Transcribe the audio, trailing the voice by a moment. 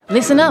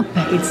Listen up,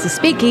 it's the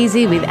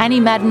Speakeasy with Annie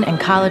Madden and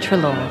Carla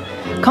Treloar.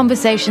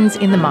 Conversations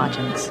in the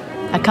margins.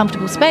 A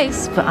comfortable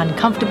space for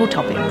uncomfortable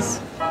topics.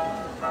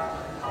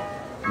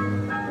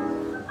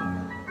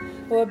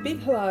 Well, a big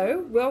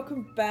hello.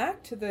 Welcome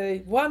back to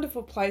the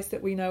wonderful place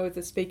that we know as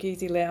the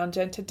Speakeasy Lounge.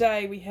 And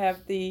today we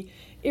have the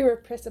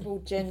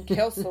irrepressible Jen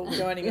Kelsall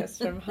joining us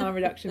from Harm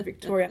Reduction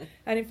Victoria.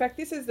 And in fact,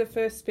 this is the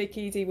first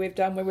Speakeasy we've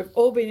done where we've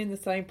all been in the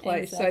same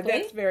place. Exactly. So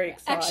that's very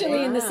exciting.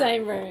 Actually in the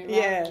same room.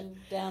 Yeah.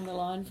 Down the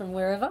line from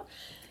wherever.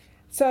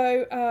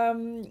 So,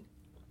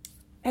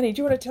 Annie,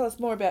 do you want to tell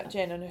us more about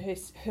Jen and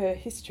her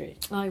history?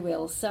 I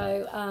will.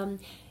 So,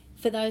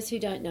 for those who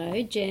don't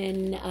know,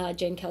 Jen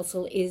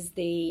Kelsall is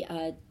the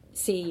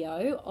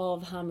CEO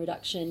of Harm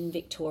Reduction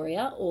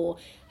Victoria, or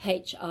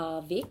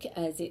HRVIC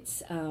as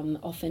it's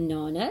often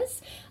known as.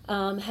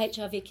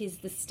 HRVIC is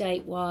the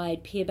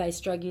statewide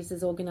peer-based drug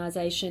users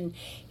organisation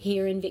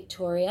here in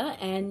Victoria,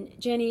 and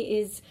Jenny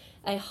is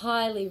a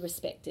highly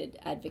respected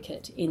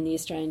advocate in the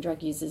Australian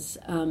drug users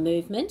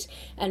movement,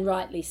 and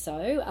rightly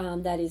so.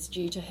 That is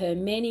due to her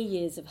many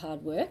years of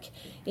hard work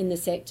in the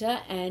sector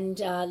and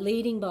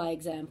leading by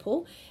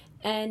example,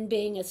 and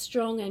being a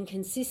strong and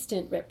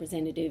consistent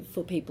representative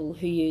for people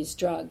who use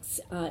drugs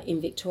in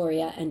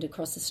Victoria and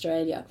across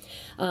Australia.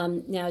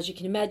 Now, as you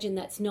can imagine,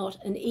 that's not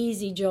an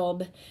easy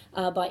job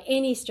by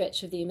any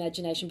stretch of the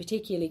imagination,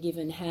 particularly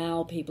given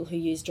how people who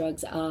use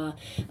drugs are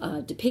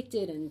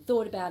depicted and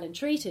thought about and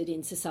treated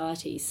in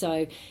society.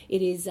 So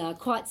it is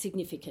quite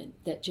significant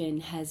that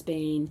Jen has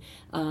been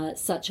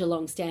such a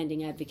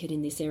long-standing advocate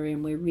in this area,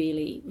 and we're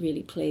really,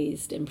 really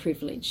pleased and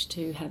privileged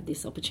to have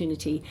this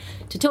opportunity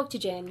to talk to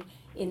Jen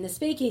in the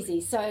Speakeasy.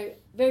 So,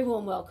 very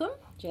warm welcome,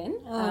 Jen.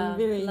 I'm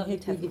very happy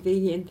to be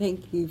here, and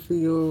thank you for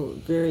your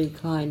very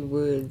kind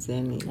words,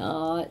 Annie.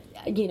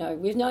 You know,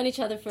 we've known each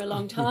other for a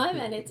long time,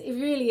 and it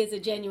really is a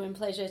genuine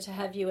pleasure to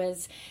have you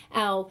as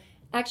our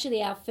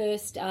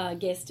first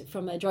guest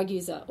from a drug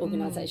user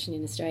organisation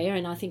in Australia,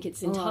 and I think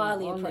it's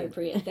entirely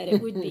appropriate that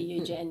it would be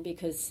you, Jen,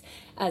 because,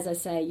 as I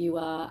say, you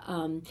are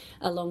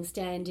a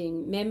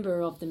long-standing member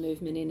of the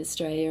movement in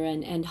Australia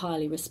and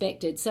highly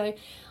respected. So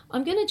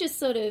I'm going to just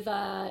sort of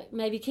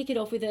maybe kick it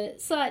off with a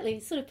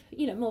slightly sort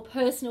of, more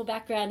personal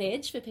background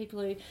edge for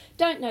people who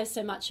don't know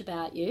so much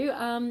about you,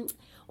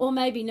 or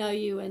maybe know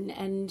you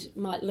and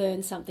might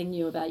learn something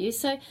new about you.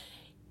 So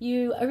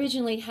you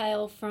originally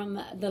hail from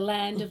the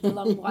land of the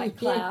long white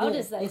cloud,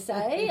 as they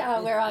say,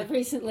 where I've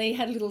recently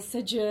had a little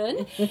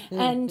sojourn,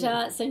 and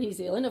so New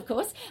Zealand, of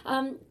course.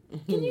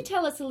 Can you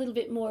tell us a little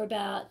bit more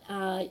about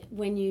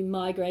when you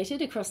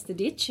migrated across the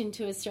ditch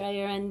into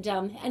Australia and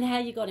how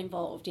you got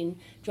involved in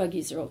drug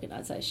user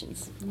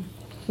organisations?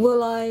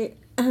 Well, I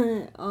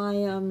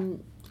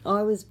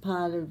was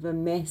part of a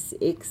mass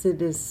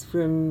exodus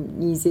from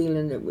New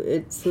Zealand.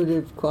 It's sort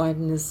of quite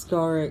an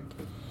historic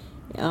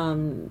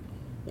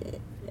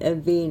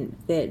event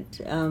that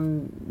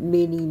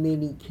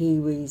many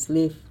Kiwis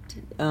left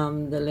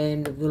the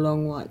land of the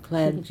long white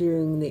cloud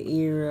during the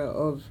era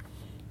of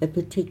a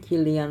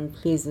particularly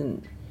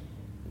unpleasant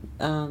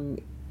Prime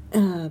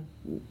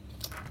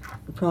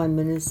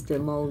Minister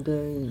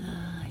Muldoon.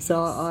 Yes.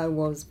 So I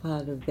was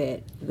part of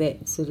that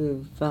sort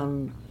of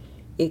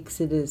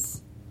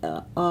exodus.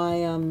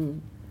 I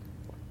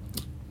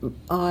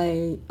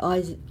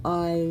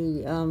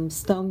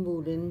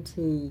stumbled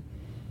into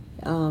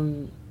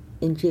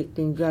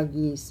injecting drug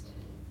use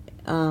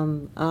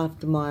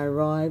after my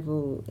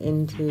arrival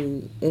in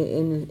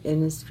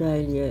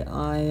Australia.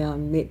 I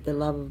met the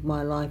love of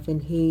my life,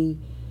 and he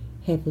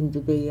happened to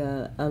be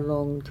a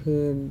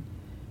long-term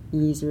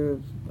user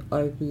of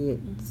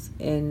opiates,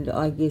 and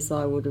I guess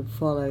I would have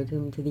followed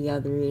him to the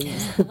other end.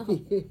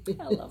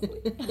 How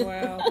lovely.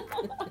 Wow.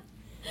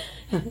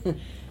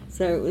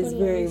 So it was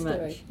very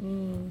much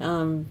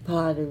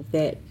part of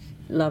that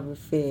love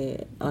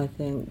affair, I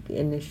think,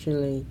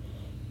 initially.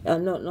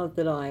 Not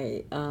that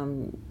I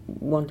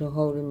want to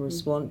hold him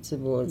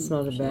responsible. It's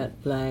not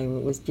about blame.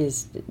 It was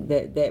just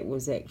that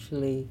was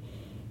actually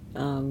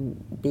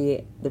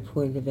the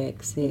point of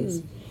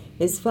access.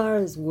 As far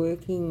as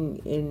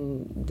working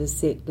in the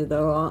sector,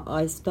 though,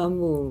 I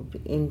stumbled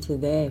into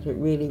that. It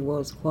really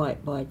was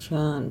quite by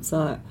chance.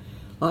 I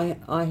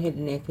had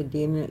an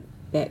academic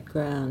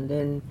background,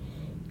 and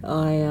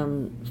I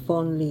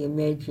fondly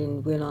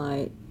imagined when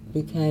I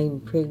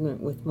became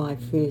pregnant with my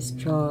first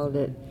child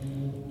at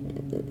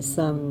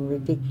some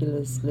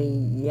ridiculously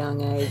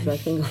young age, I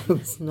think I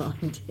was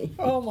 19.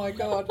 Oh my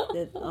God.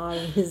 That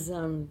I was,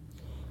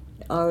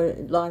 our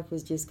life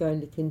was just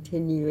going to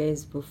continue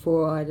as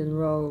before. I'd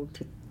enrolled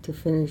to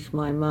finish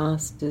my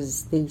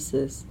master's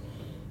thesis,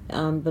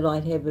 but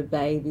I'd have a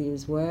baby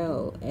as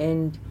well.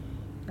 And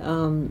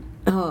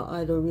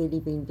I'd already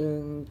been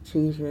doing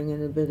tutoring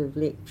and a bit of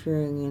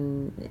lecturing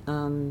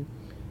and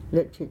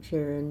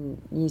literature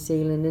in New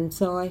Zealand, and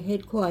so I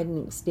had quite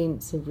an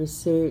extensive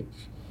research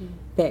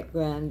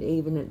background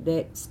even at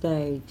that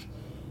stage.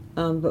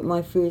 But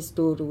my first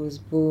daughter was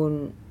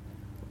born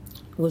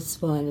with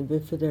spina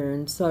bifida,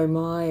 and so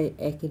my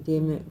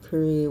academic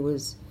career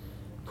was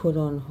put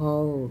on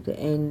hold,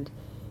 and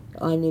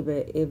I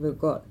never ever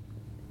got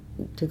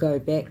to go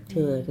back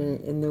to it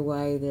in the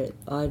way that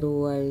I'd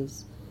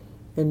always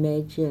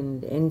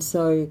imagined. And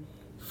so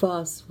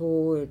fast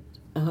forward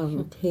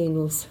 10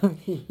 or so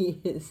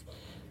years,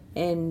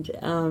 and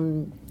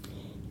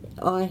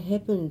I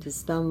happened to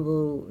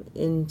stumble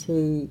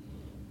into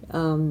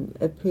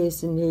a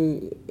person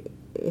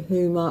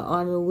whom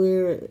I'm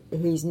aware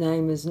whose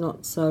name is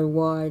not so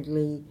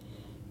widely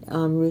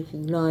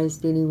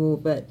recognised anymore,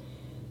 but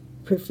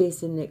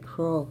Professor Nick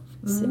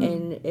Crofts.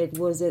 And it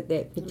was at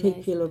that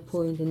particular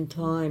point in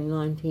time,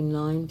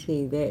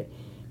 1990, that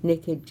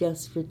Nick had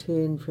just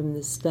returned from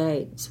the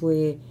States,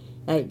 where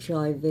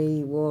HIV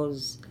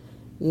was,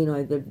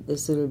 the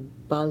sort of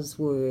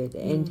buzzword,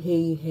 and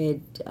he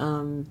had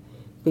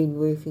been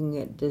working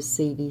at the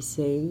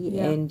CDC,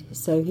 and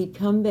so he'd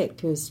come back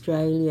to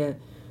Australia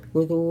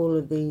with all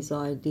of these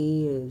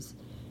ideas,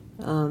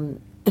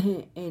 and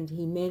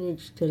he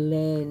managed to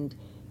land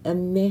a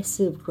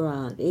massive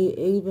grant,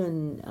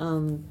 even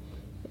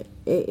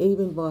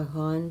by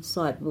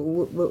hindsight, but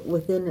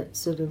within its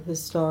sort of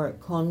historic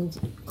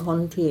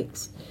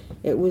context,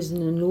 it was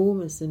an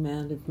enormous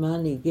amount of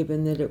money,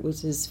 given that it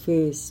was his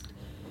first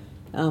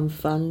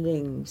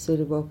funding sort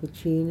of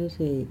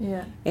opportunity.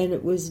 Yeah. And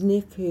it was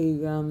Nick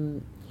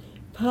who,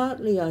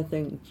 partly I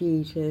think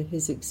due to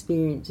his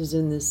experiences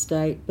in the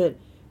state, but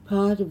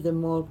part of the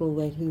model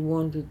that he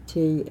wanted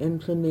to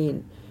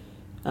implement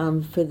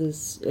for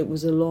this, it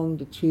was a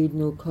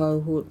longitudinal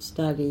cohort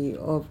study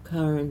of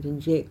current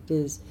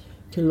injectors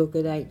to look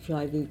at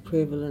HIV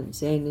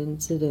prevalence and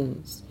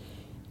incidence.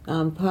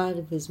 Part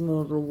of his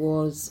model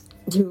was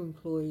to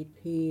employ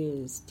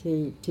peers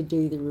to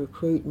do the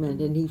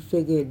recruitment, and he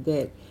figured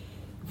that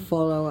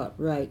follow-up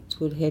rates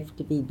would have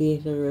to be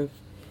better if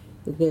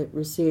the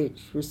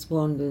research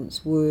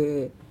respondents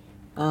were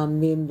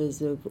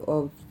members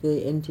of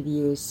the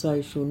interviewers'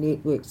 social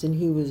networks, and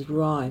he was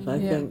right. I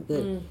think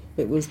that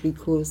it was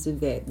because of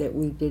that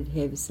we did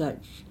have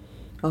such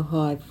a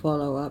high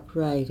follow-up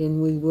rate,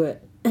 and we were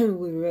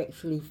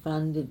actually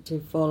funded to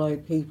follow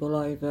people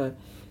over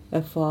a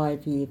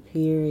 5-year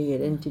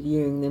period,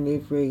 interviewing them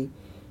every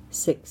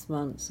 6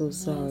 months or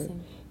so.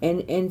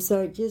 Amazing. And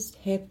so it just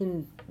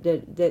happened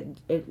that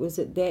it was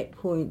at that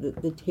point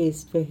that the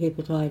test for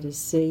hepatitis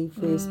C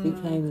first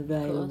became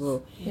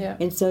available. Yeah.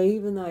 And so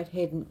even though it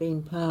hadn't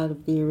been part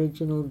of the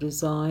original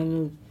design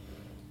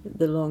of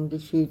the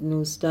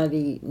longitudinal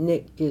study,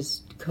 Nick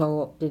just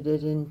co-opted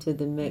it into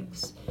the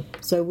mix.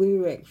 So we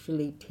were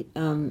actually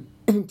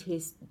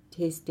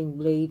testing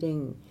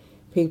bleeding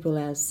people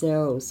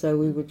ourselves, so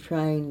we were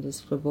trained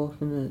as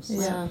phlebotomists.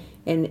 Yeah.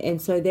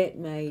 And so that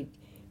made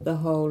the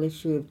whole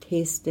issue of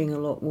testing a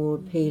lot more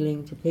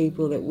appealing to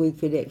people, that we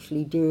could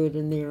actually do it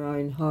in their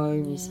own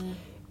homes. Yeah.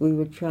 We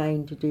were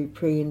trained to do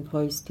pre- and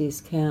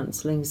post-test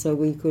counselling so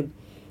we could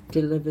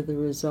deliver the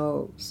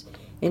results.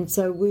 And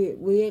so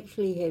we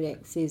actually had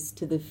access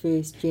to the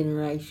first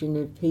generation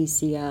of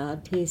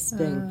PCR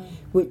testing,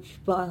 which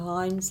by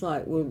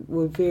hindsight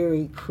were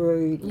very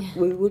crude. Yeah.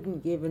 We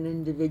wouldn't give an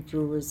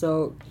individual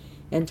result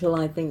until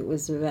I think it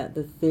was about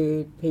the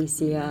third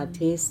PCR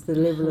test. The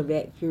level of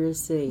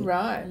accuracy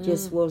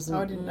just wasn't.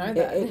 I didn't know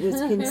that. It was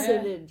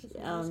considered,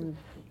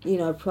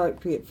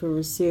 appropriate for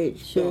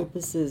research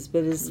purposes,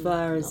 but as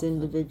far as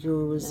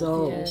individual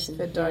results,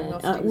 For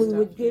diagnostic we stuff,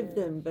 would give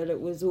them, but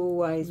it was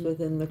always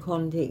within the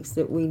context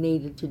that we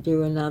needed to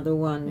do another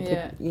one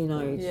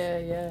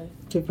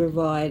to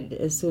provide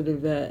a sort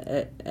of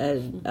a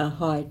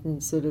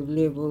heightened sort of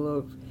level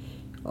of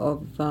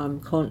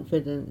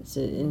confidence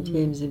in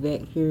terms of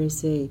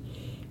accuracy.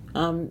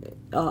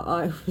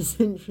 I was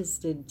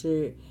interested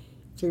to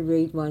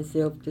read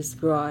myself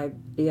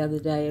described the other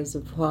day as a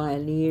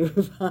pioneer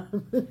of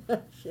harm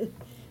reduction,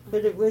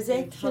 but it was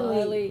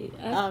actually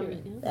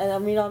accurate. I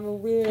mean, I'm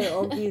aware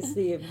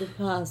obviously of the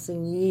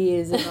passing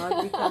years, and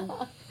I've become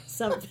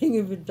something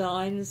of a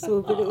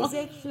dinosaur, but it was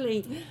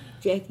actually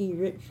Jackie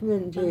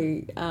Richmond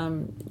who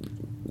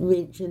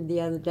mentioned the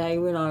other day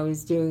when I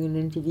was doing an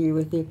interview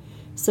with her,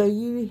 so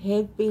you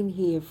have been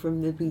here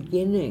from the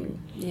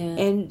beginning.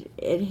 And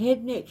it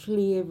hadn't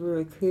actually ever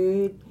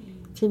occurred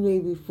to me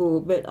before,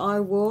 but I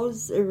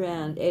was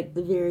around at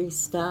the very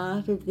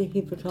start of the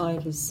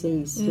hepatitis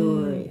C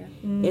story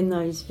in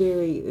those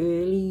very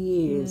early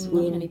years.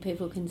 Not many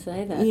people can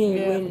say that.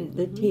 When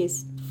the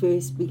test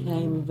first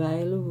became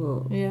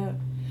available. Yeah.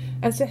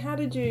 And so how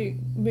did you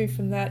move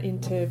from that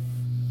into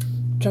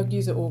drug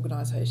user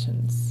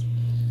organisations?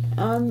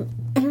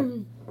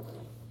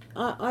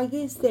 I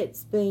guess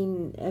that's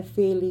been a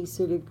fairly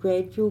sort of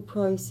gradual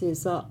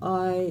process.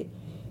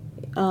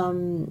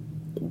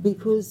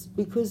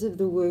 Because of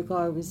the work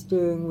I was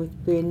doing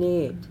with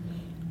Burnett,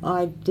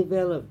 I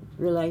developed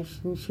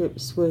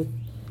relationships with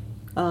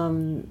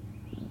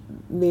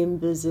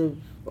members of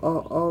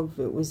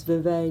it was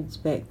Vivades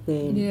back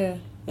then,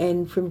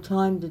 and from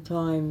time to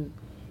time,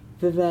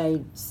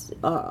 Vivades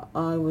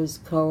I was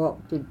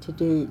co-opted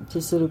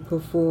to sort of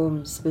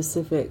perform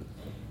specific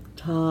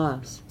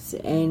tasks,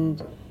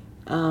 and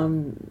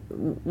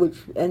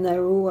they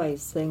were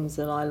always things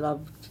that I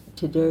loved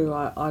to do.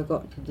 I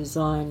got to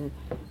design,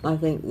 I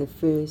think, the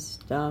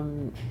first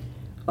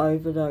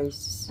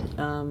overdose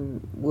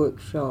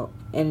workshop,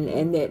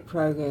 and that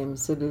program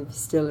sort of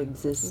still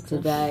exists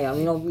today. I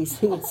mean,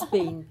 obviously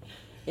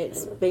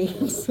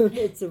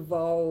it's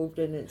evolved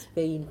and it's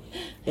been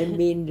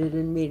amended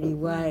in many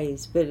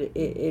ways, but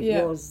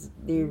it was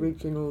the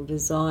original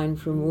design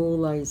from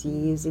all those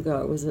years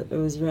ago. It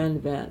was around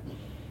about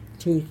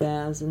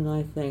 2000,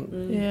 I think.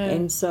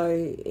 And so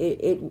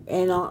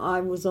I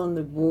was on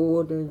the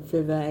board of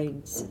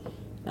VivAIDS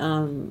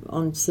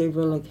on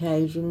several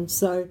occasions.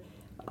 So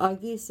I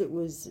guess it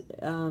was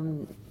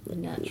the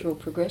natural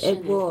progression.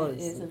 It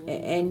was,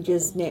 and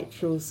just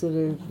natural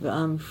sort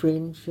of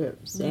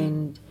friendships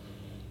and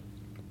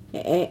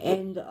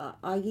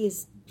I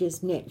guess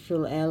just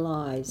natural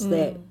allies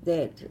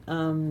that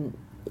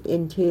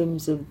in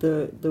terms of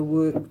the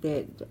work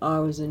that I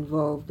was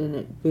involved in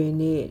at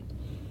Burnett.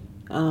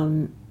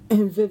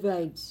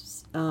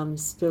 VivAIDS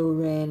still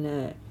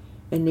ran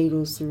a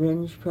needle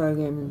syringe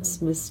program in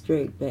Smith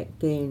Street back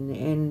then,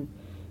 and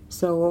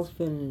so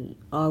often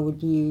I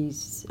would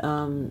use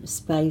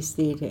space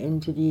there to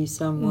interview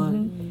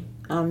someone.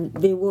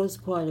 There was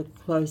quite a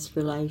close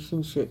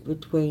relationship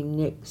between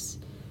Nick's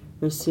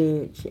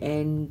research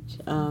and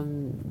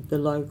the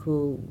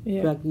local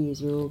drug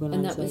user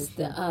organisation. And that was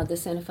the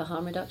Centre for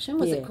Harm Reduction?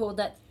 Was it called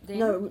that then?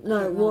 No,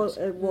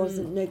 it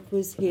wasn't. Nick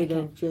was head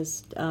of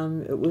just,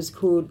 it was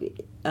called the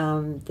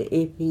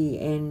Epi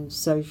and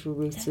Social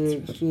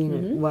Research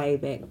Unit way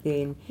back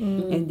then.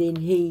 And then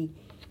he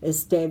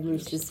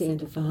established the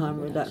Centre for Harm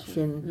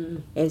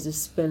Reduction as a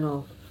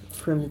spin-off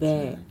from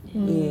that.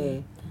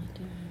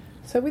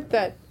 So with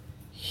that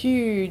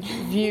huge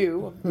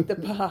view of the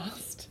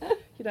past,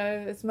 you know,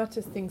 as much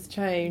as things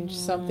change,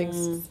 some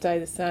things stay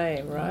the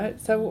same, right?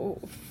 So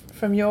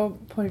from your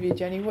point of view,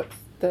 Jenny, what's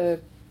the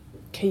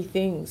key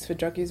things for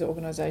drug user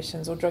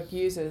organisations or drug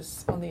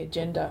users on the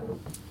agenda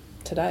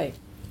today?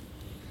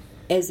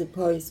 As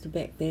opposed to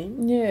back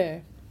then?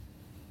 Yeah.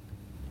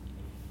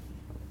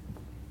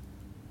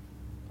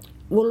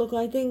 Well, look,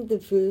 I think the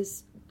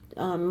first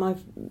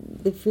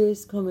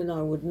comment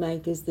I would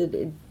make is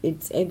that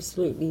it's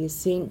absolutely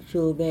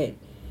essential that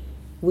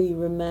we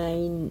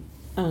remain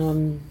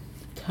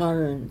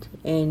current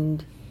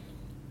and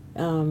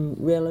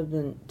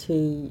relevant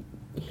to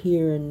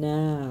here and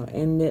now,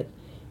 and that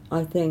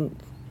I think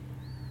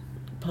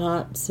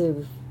parts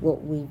of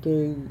what we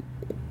do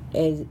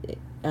as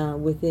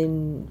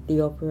within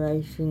the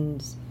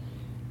operations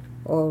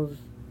of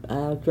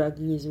drug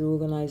user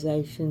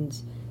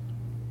organisations,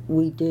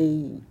 we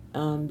do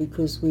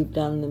because we've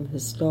done them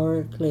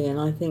historically, and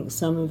I think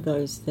some of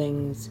those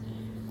things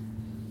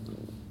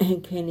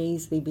can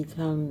easily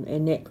become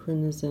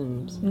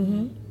anachronisms.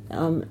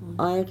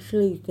 I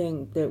actually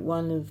think that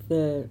one of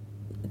the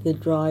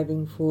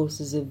driving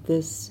forces of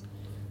this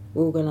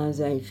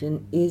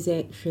organisation is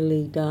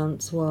actually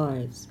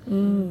DanceWise,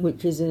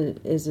 which is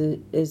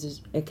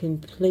a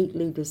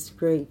completely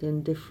discrete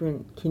and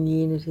different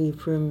community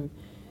from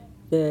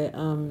the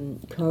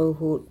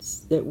cohorts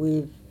that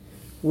we've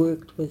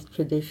worked with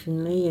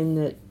traditionally, and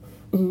that,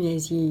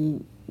 as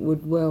you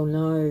would well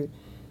know,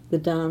 the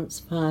dance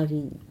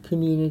party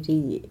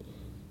community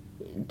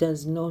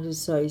does not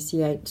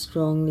associate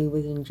strongly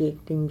with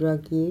injecting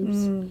drug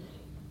use,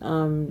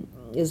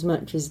 as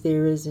much as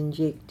there is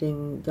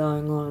injecting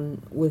going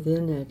on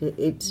within it.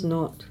 It's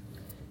not,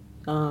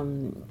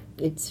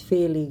 it's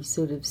fairly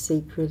sort of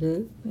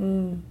secretive.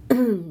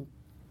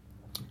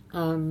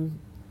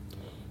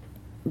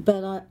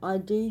 But I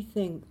do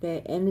think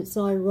that, and it's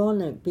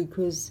ironic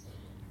because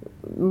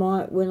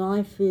when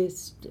I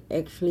first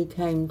actually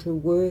came to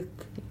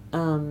work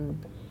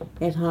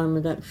at Harm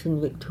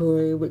Reduction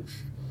Victoria,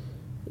 which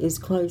is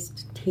close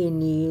to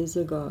 10 years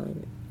ago,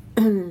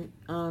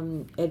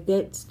 at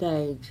that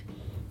stage,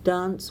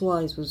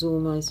 DanceWise was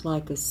almost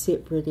like a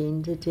separate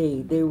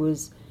entity. There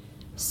was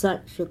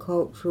such a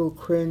cultural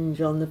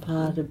cringe on the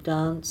part of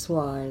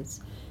DanceWise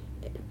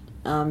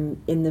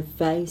in the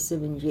face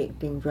of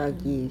injecting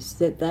drug use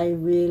that they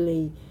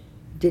really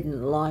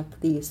didn't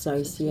like the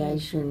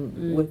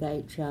association with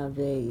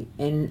HRV,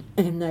 and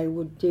they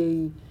would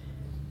do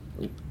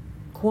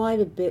quite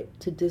a bit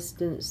to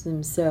distance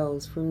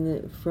themselves from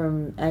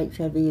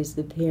HRV as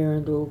the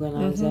parent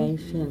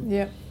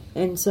organisation.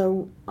 And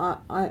so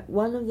I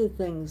one of the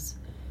things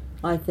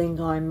I think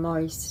I'm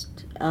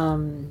most,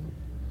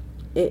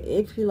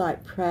 if you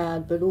like,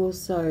 proud, but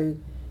also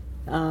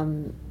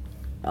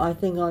I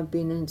think I've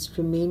been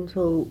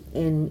instrumental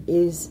in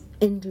is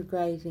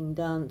integrating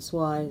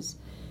DanceWise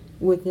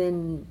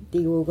within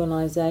the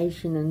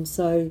organisation, and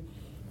so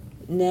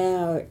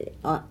now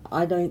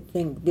I don't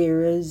think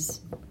there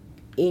is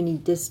any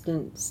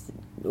distance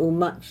or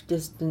much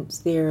distance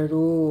there at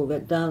all,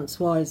 that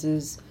DanceWise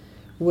is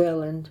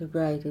well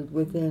integrated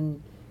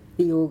within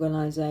the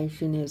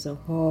organisation as a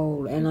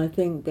whole, and I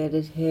think that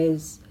it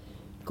has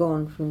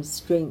gone from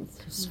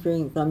strength to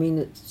strength. I mean,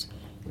 it's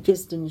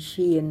just in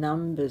sheer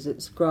numbers,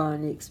 it's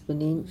grown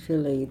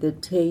exponentially. The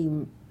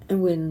team,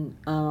 when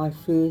I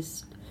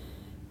first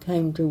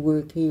came to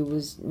work here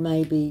was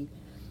maybe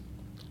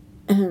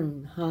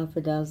half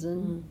a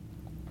dozen.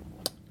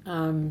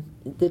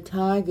 The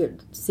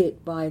target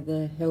set by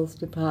the health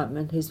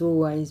department has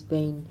always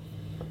been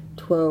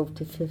 12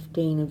 to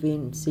 15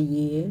 events a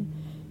year.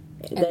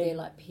 And they're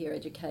like peer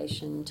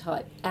education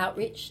type,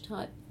 outreach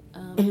type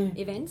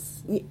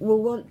events?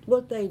 Well,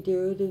 what they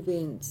do at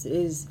events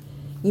is,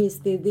 yes,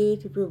 they're there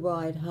to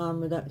provide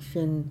harm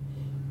reduction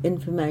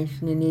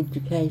information and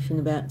education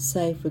about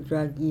safer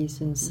drug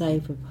use and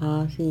safer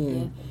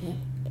partying. Yeah.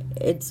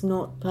 It's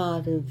not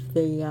part of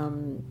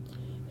the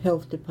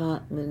health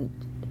department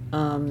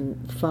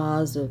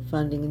FASA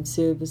funding and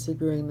service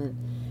agreement,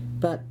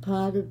 but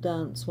part of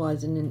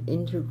DanceWise and an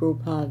integral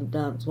part of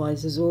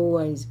DanceWise has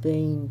always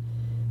been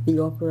the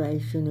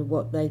operation of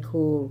what they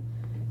call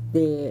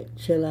their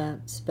chill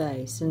out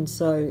space. And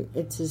so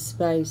it's a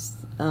space,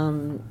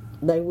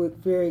 they work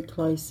very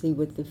closely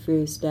with the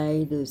first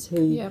aiders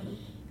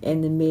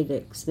and the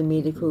medics, the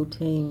medical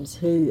teams,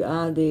 who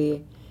are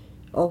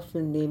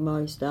often their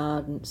most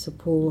ardent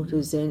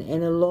supporters,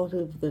 and a lot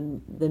of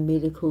the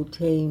medical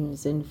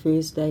teams and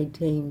first aid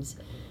teams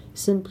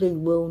simply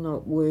will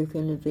not work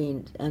an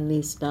event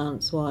unless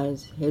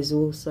DanceWise has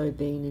also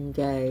been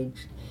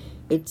engaged.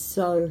 It's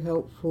so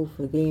helpful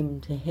for them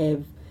to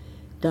have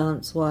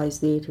DanceWise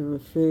there to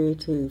refer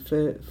to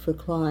for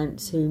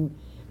clients who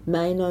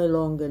may no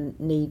longer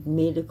need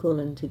medical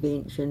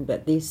intervention,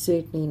 but they're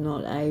certainly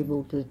not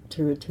able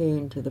to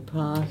return to the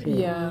party.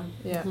 Yeah.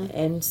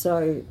 And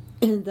so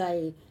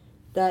they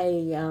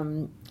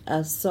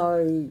are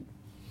so,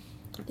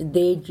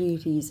 their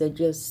duties are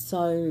just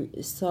so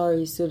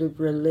sort of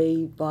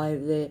relieved by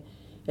the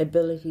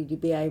ability to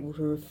be able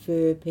to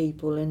refer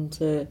people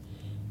into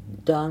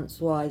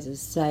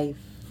DanceWise's safe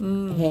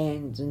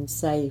hands and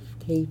safe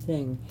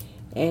keeping.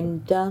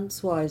 And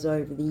DanceWise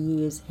over the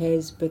years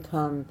has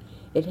become,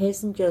 it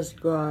hasn't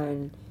just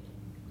grown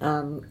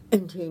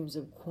in terms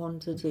of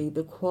quantity,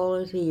 the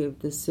quality of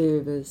the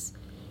service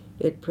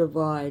it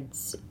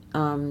provides,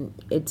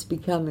 it's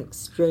become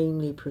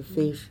extremely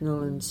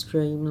professional and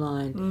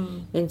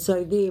streamlined. And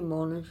so their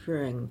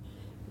monitoring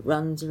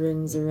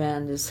rings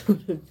around a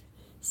sort of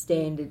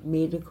standard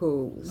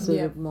medical sort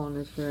of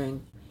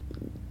monitoring.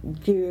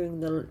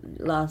 During the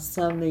last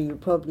summer, you're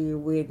probably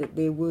aware that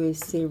there were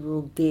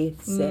several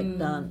deaths at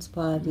dance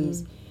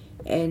parties,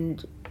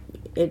 and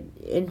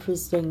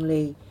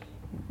interestingly,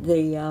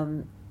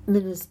 the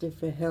Minister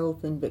for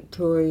Health in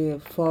Victoria,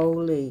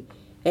 Foley,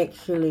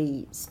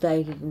 actually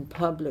stated in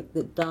public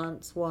that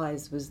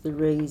DanceWise was the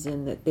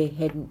reason that there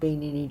hadn't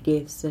been any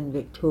deaths in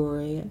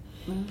Victoria,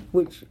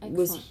 which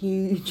was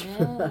huge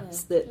for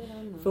us, that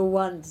for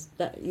once,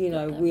 that, you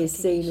know, we're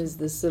seen as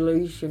the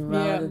solution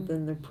rather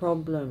than the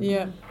problem.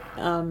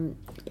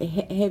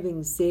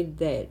 Having said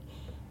that,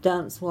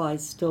 DanceWise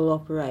still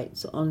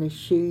operates on a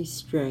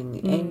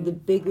shoestring, and the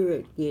bigger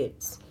it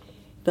gets,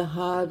 the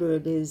harder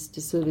it is to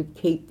sort of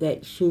keep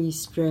that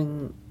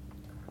shoestring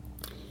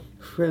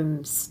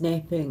from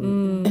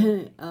snapping.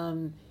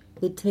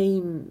 The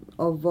team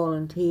of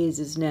volunteers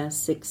is now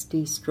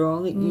 60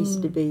 strong. It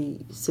used to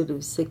be sort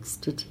of 6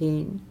 to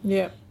 10.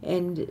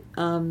 And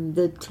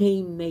the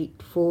team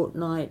meet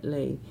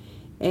fortnightly,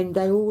 and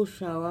they all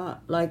show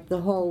up. Like,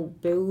 the whole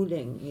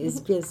building is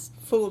just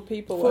full of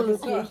people.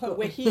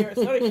 We're here.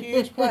 It's not a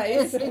huge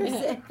place.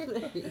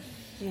 Exactly.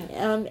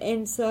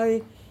 And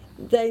so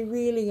they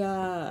really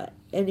are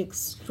an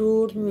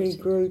extraordinary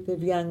group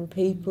of young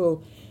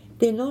people.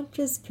 They're not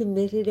just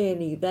committed,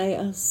 Annie. They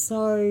are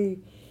so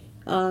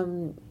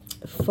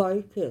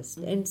focused,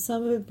 and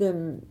some of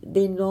them,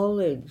 their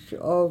knowledge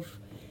of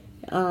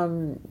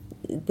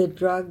the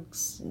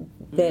drugs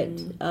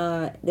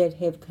that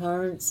have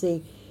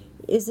currency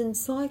is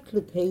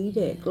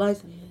encyclopedic. Like,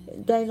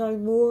 they know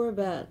more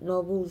about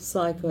novel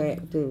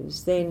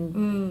psychoactives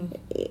than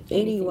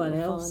anyone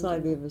else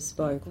I've ever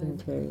spoken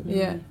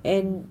to.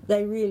 And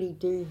they really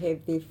do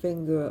have their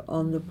finger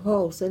on the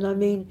pulse. And I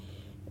mean,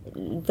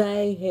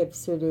 they have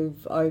sort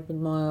of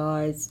opened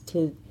my eyes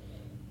to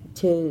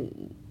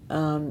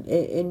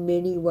in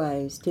many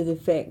ways, to the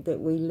fact that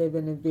we live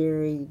in a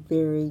very,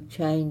 very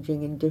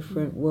changing and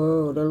different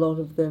world. A lot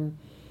of them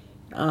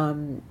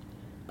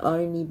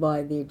only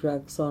buy their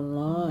drugs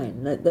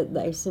online, that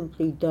they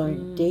simply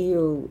don't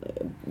deal.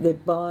 The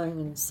buying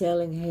and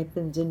selling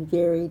happens in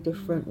very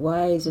different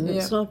ways, and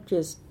it's not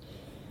just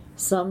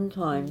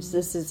sometimes,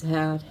 this is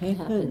how it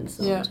happens.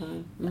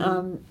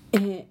 And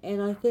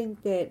I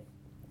think that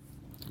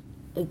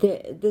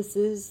this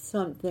is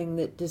something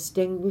that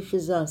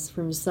distinguishes us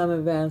from some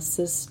of our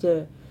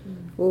sister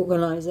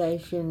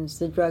organisations,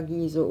 the drug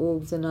user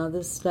orgs in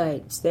other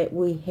states, that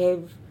we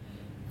have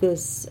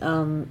this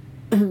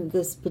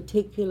this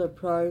particular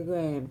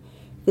program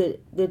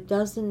that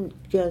doesn't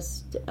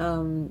just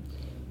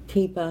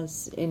keep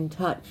us in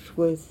touch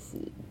with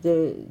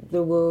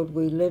the world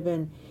we live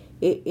in.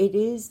 It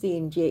is the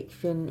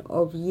injection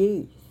of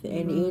youth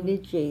and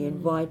energy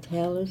and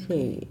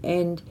vitality,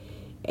 and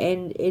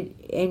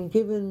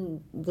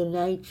given the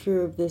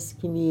nature of this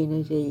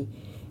community,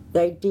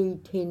 they do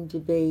tend to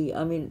be,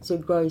 I mean, it's a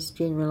gross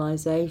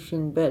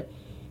generalisation, but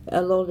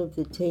a lot of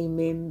the team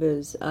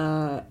members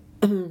are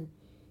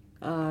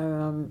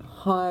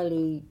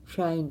highly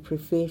trained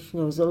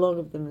professionals. A lot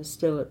of them are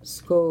still at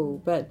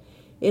school, but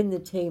in the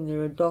team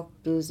there are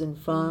doctors and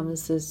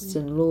pharmacists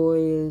and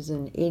lawyers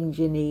and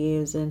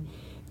engineers, and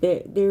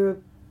they're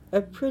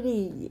a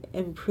pretty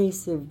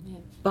impressive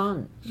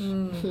bunch.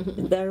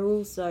 They're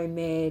also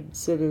mad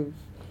sort of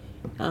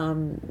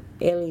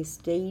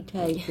LSD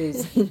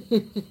takers.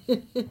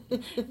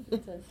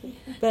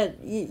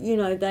 But, you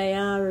know, they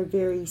are a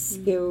very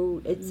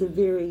skilled, it's a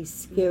very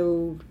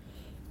skilled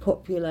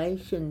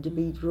population to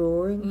be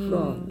drawing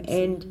from.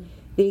 And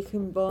their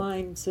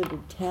combined sort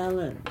of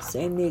talents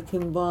and their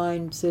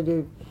combined sort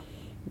of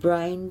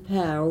brain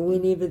power,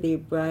 whenever they're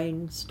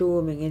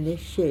brainstorming an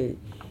issue,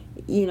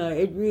 you know,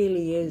 it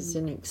really is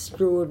an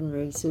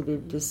extraordinary sort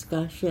of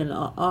discussion.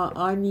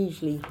 I'm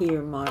usually here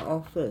in my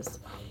office,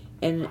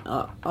 and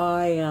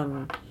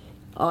I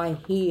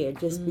hear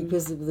just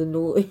because of the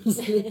noise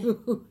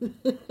level.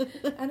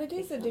 And it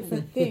is a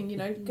different thing, you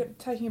know,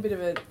 taking a bit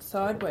of a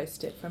sideways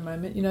step for a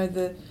moment, you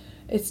know,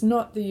 it's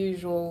not the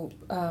usual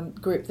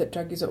group that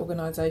drug user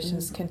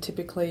organisations can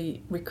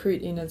typically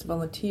recruit in as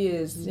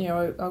volunteers. You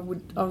know,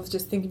 I was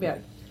just thinking about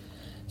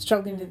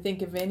struggling to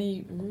think of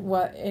any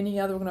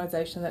other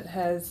organisation that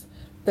has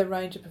the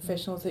range of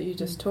professionals that you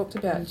just talked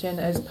about, Jen,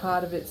 as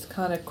part of its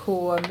kind of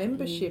core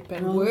membership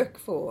and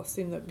workforce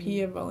in the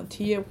peer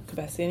volunteer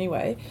capacity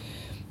anyway.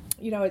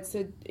 You know,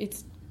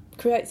 it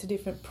creates a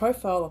different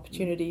profile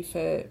opportunity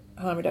for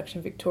Harm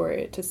Reduction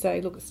Victoria to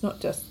say, look, it's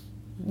not just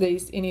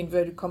these, in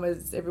inverted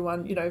commas,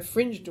 everyone, you know,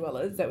 fringe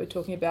dwellers that we're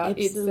talking about.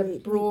 Absolutely.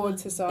 It's a broad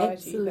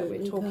society that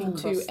we're talking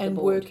to and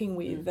working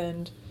with.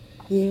 And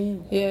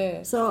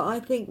yeah. So I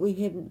think we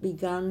haven't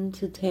begun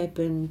to tap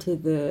into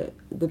the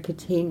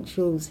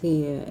potentials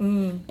here.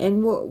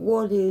 And what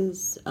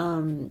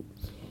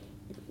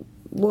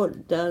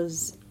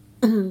does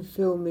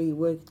fill me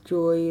with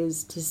joy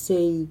is to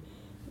see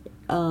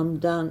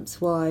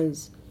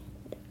Dancewise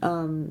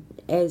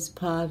as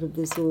part of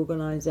this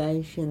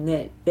organisation,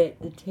 that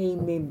the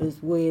team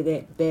members wear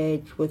that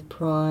badge with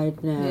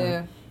pride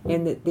now,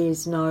 and that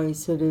there's no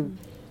sort of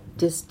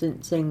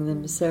distancing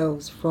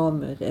themselves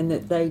from it, and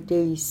that they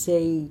do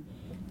see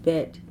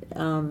that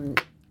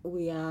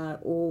we are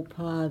all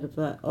part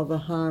of a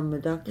harm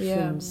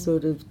reduction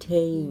sort of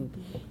team,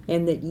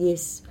 and that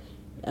yes,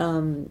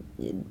 you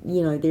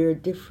know, there are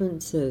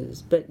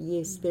differences, but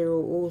yes, there's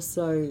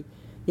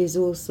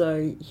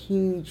also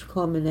huge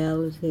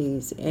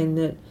commonalities, and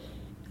that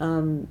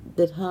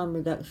harm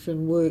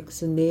reduction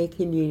works in their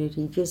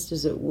community just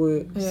as it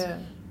works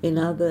in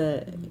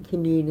other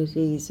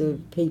communities of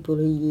people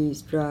who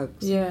use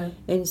drugs.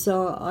 And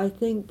so I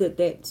think that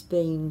that's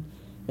been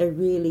a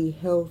really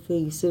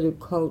healthy sort of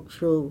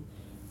cultural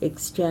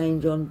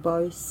exchange on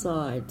both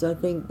sides. I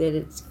think that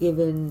it's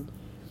given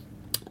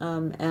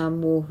our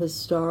more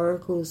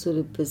historical sort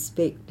of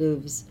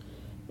perspectives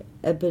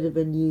a bit of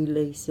a new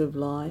lease of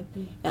life.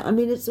 I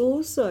mean, it's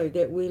also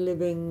that we're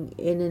living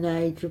in an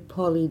age of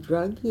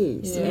polydrug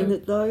use, and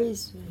that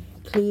those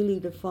clearly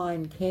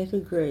defined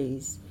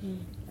categories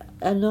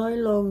are no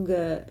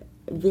longer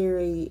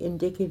very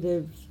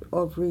indicative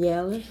of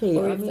reality.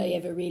 Or if they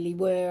ever really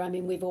were. I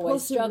mean, we've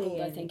always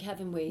struggled, I think,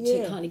 haven't we,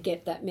 to kind of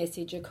get that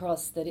message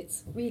across that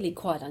it's really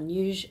quite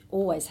unusual,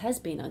 always has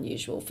been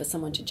unusual for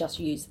someone to just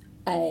use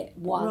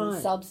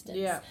one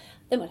substance.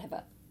 They might have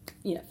a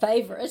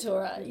favourite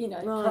or a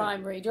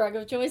primary drug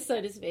of choice,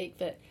 so to speak.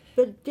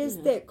 But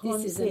just that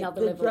concept,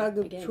 the drug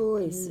of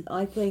choice,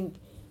 I think,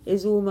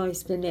 is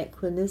almost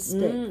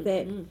anachronistic.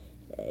 That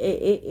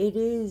it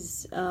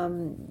is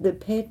the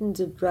patterns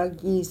of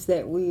drug use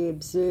that we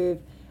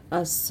observe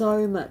are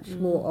so much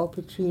more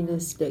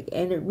opportunistic,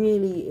 and it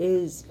really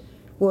is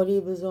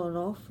whatever's on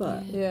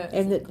offer.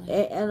 And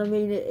I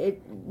mean,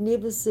 it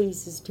never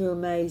ceases to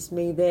amaze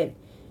me that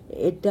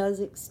it does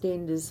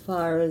extend as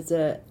far as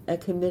a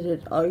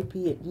committed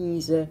opiate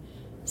user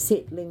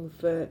settling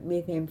for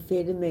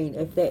methamphetamine,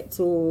 if that's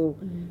all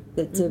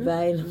that's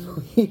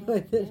available. You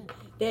know,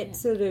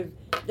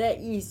 that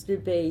used to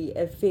be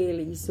a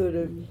fairly sort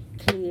of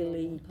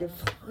clearly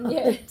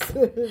defined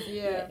sort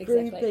of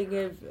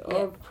grouping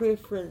of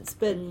preference,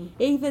 but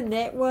even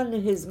that one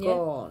has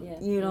gone.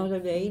 You know what I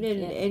mean?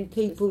 And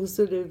people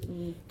sort of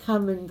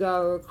come and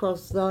go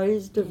across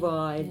those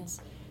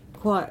divides.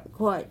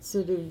 Quite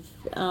sort of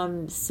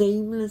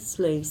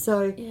seamlessly.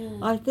 So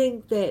I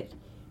think that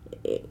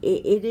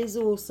it is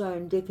also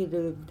indicative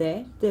of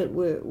that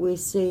we're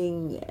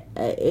seeing.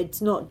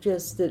 It's not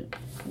just that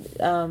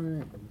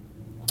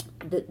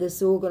that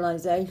this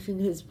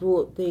organisation has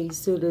brought these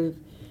sort of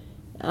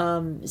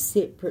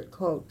separate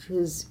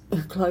cultures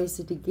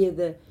closer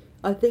together.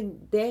 I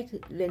think that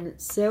in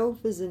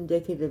itself is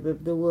indicative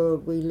of the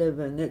world we live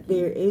in, that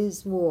there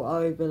is more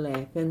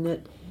overlap, and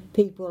that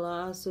people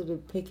are sort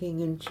of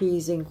picking and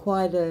choosing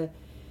quite a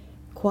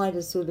quite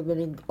a sort of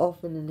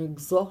often an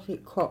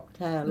exotic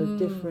cocktail of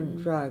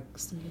different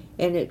drugs,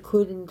 and it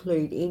could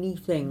include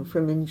anything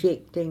from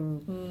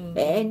injecting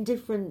and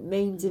different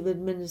means of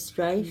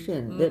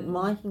administration that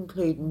might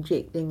include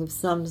injecting of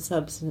some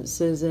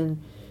substances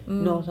and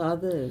not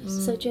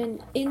others. So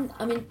Jen,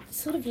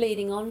 sort of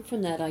leading on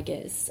from that, I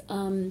guess,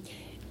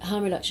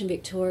 Harm Reduction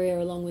Victoria,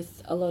 along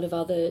with a lot of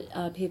other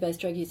peer-based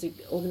drug use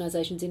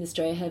organisations in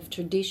Australia, have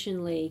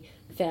traditionally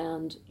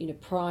found,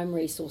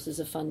 primary sources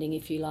of funding,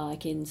 if you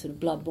like, in sort of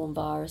bloodborne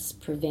virus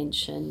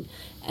prevention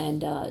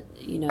and,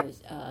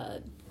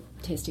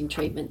 testing,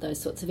 treatment,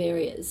 those sorts of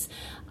areas.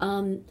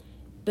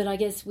 But I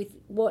guess with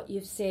what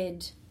you've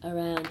said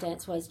around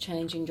DanceWise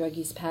changing drug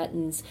use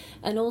patterns,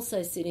 and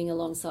also sitting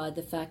alongside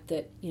the fact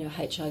that,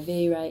 HIV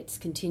rates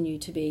continue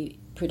to be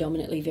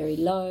predominantly very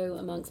low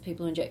amongst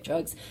people who inject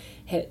drugs,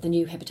 the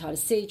new hepatitis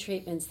C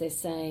treatments, they're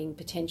saying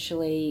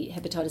potentially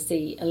hepatitis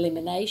C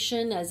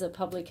elimination as a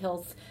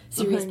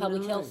serious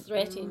public health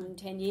threat in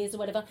 10 years or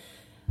whatever.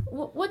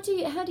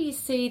 How do you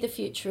see the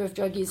future of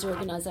drug user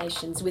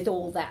organisations with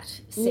all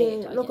that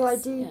said? I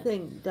do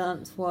think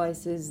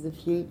DanceWise is the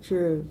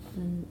future of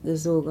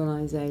this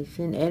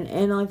organisation,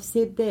 and I've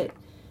said that,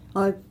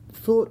 I've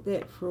thought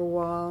that for a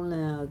while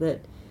now,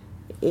 that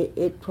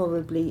it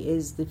probably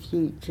is the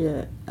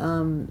future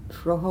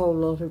for a whole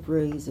lot of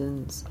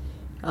reasons.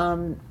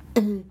 I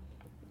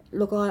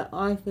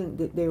think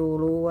that there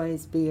will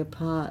always be a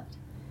part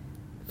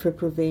for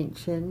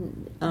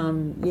prevention.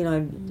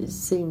 It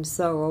seems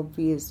so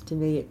obvious to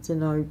me, it's a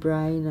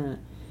no-brainer.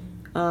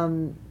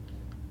 And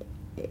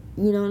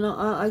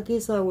I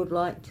guess I would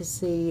like to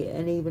see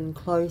an even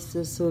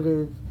closer sort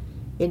of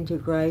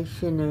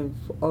integration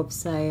of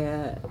say,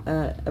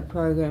 a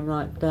program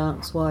like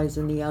DanceWise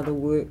and the other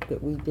work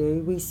that we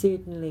do. We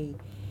certainly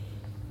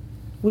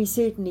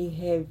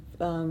have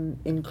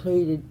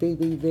included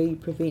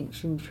BBV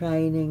prevention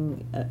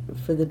training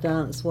for the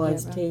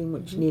DanceWise team,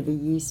 which never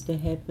used to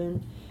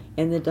happen,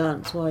 and the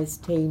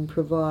DanceWise team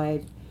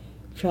provide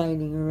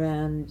training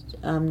around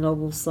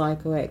novel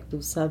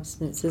psychoactive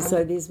substances.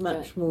 So there's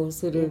much more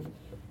sort of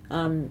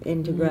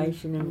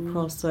integration and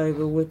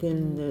crossover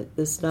within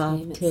the staff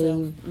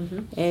team,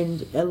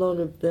 and a lot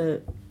of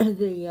the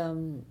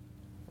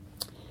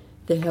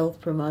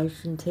health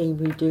promotion team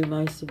who do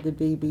most of the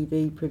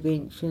BBV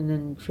prevention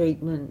and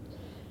treatment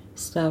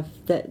stuff,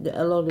 that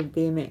a lot of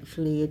them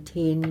actually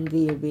attend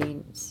the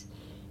events.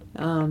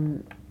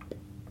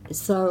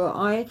 So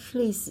I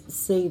actually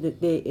see that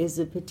there is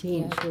a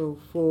potential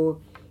for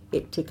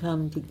it to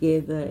come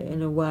together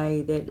in a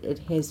way that it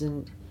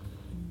hasn't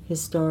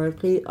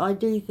historically. I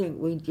do think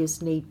we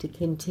just need to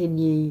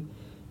continue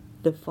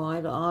the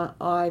fight.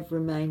 I've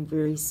remained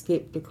very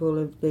sceptical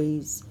of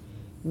these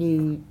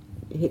new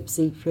Hep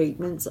C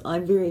treatments.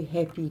 I'm very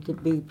happy to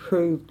be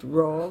proved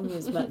wrong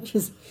as much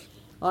as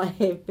I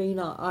have been.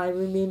 I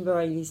remember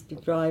I used to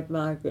drive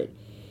Margaret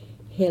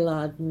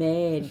Hillard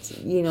mad,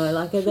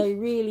 are they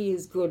really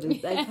as good as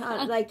they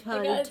can't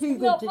they're too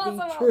good to be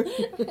true.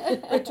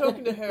 We're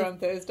talking to her on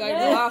Thursday.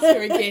 We'll ask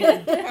her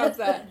again. How's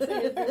that?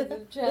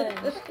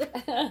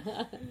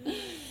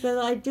 But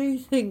I do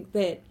think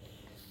that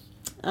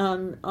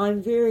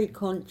I'm very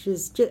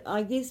conscious,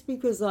 I guess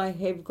because I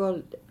have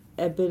got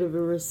a bit of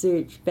a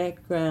research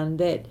background,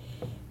 that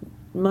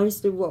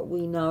most of what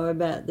we know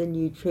about the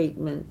new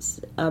treatments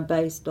are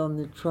based on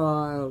the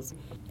trials.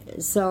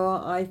 So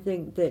I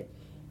think that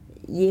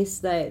yes,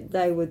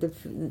 they were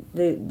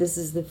this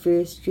is the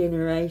first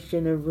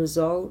generation of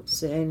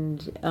results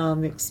and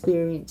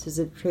experiences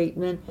of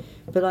treatment,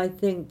 but I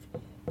think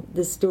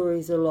the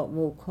story's a lot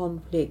more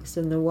complex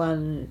than the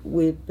one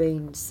we've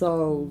been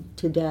sold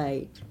to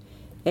date.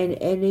 And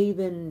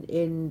even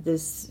in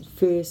this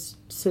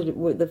first sort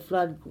of, the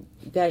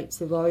floodgates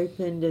have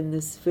opened, and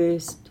this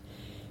first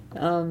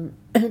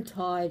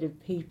tide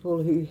of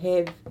people who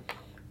have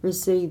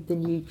received the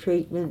new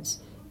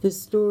treatments, the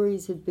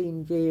stories have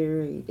been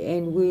varied,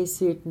 and we're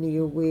certainly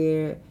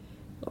aware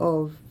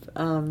of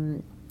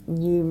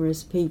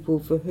numerous people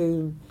for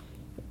whom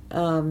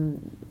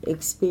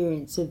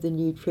experience of the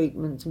new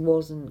treatments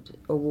wasn't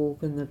a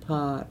walk in the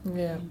park.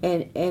 Yeah.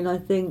 And I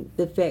think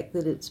the fact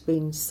that it's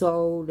been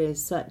sold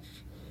as such,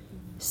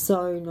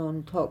 so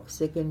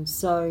non-toxic and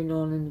so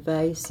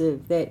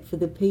non-invasive, that for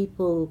the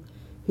people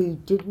who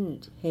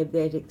didn't have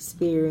that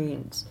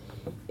experience,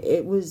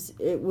 it was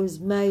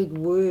made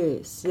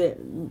worse. That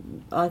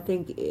I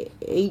think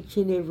each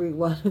and every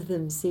one of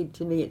them said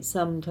to me at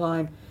some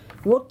time,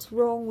 "What's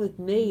wrong with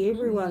me?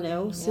 Everyone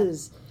else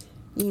is,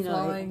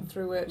 flying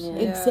through it." Yeah.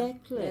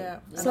 Exactly. Yeah.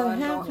 So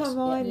how come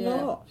I'm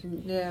not?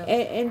 Yeah.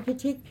 And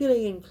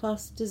particularly in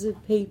clusters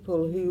of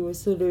people who were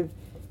sort of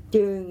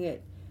doing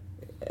it,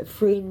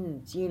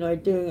 friends,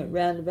 doing it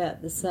round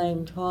about the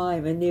same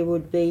time, and there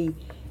would be,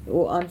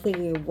 or I'm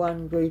thinking of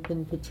one group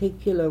in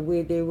particular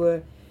where there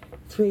were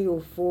 3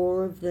 or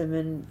 4 of them,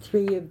 and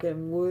 3 of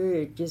them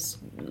were just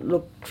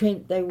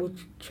they were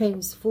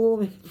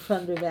transforming in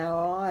front of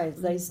our eyes.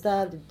 They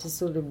started to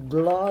sort of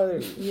glow.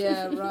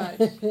 Yeah,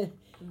 right.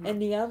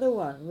 and the other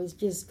one was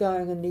just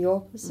going in the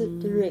opposite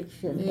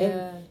direction. Yeah.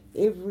 And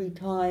every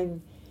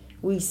time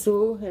we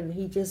saw him,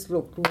 he just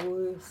looked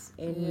worse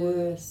and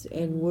worse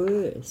and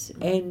worse.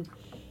 And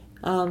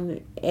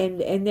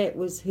that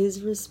was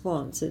his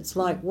response. It's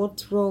like,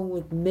 what's wrong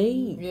with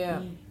me?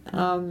 Yeah.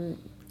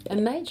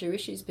 And major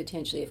issues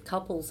potentially if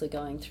couples are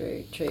going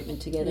through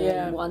treatment together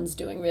Yeah. and one's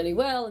doing really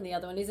well and the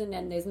other one isn't,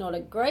 and there's not a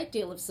great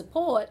deal of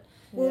support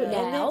Well, and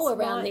now that's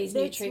around my- these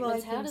new that's my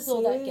treatments. How does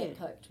all that concern. get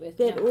coped with?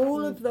 That Yeah.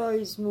 all of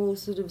those more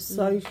sort of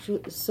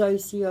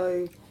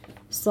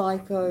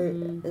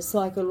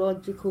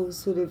psychological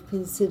sort of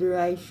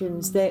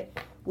considerations that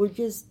were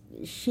just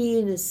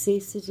sheer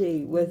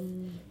necessity with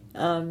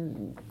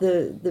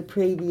the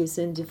previous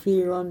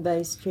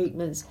interferon-based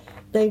treatments,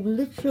 they've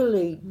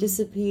literally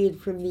disappeared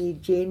from the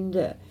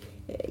agenda.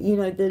 You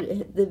know,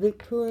 the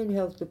Victorian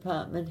Health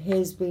Department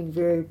has been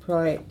very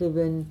proactive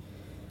in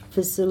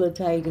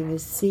facilitating a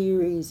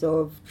series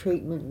of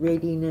treatment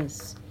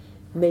readiness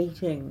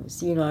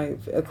meetings, you know,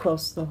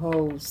 across the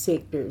whole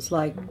sector. It's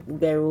like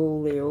they're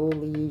all there, all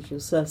the usual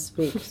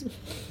suspects.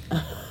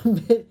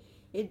 But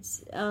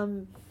it's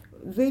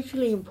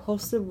virtually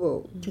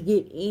impossible to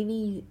get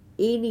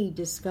any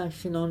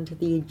discussion onto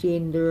the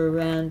agenda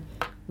around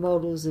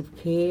models of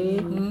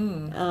care.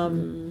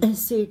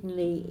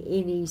 Certainly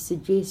any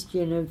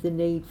suggestion of the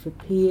need for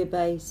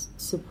peer-based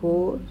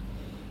support.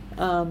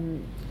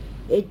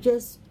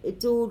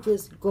 It's all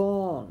just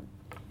gone.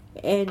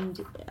 And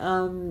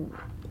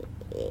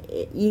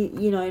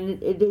you know,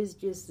 and it is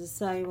just the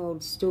same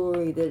old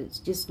story that it's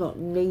just not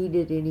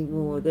needed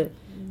anymore, that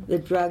the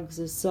drugs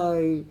are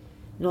so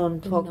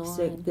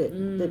non-toxic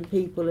that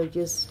people are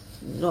just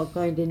not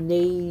going to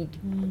need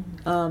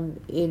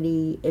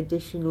any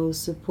additional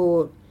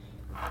support.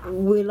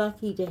 We're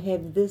lucky to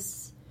have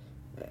this.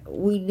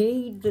 We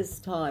need this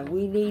time.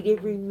 We need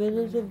every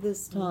minute of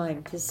this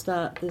time to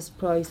start this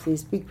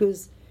process,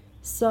 because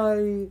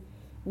so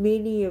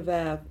many of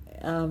our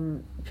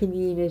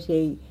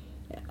community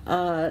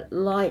are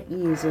light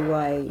years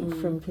away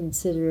from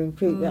considering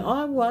treatment.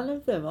 I'm one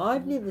of them.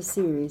 I've never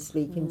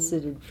seriously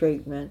considered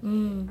treatment.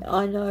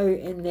 I know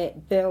in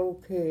that bell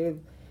curve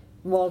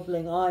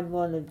modelling, I'm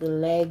one of the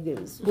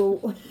laggers.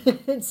 Well,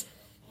 it's,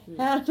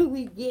 how do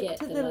we get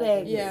to the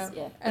laggers?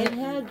 Yeah. And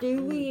how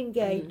do we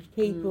engage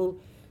people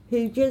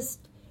who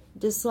just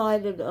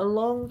decided a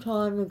long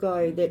time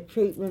ago that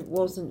treatment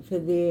wasn't for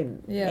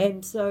them? Yeah.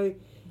 And so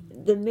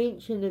the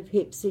mention of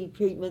Hep C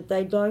treatment,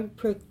 they don't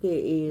prick their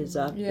ears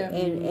up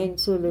and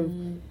sort of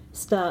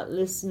start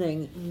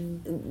listening.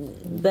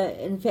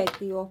 In fact,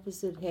 the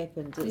opposite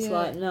happens. It's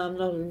like, no, I'm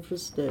not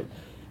interested.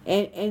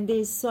 And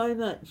there's so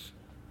much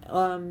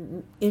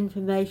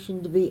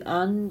information to be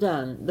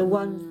undone. The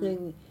one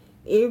thing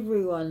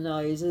everyone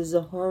knows is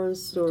a horror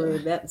story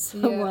about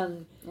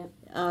someone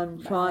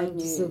trying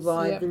to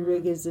survive the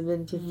rigours of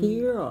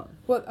interferon.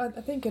 Well, I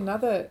think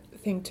another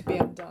thing to be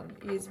undone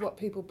is what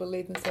people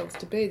believe themselves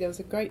to be. There was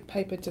a great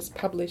paper just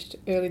published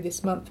early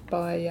this month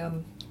by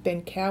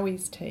Ben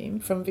Cowie's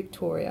team from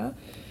Victoria,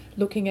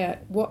 looking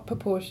at what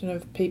proportion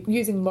of people,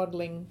 using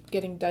modelling,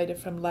 getting data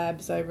from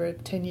labs over a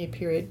 10-year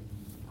period.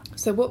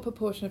 So what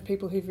proportion of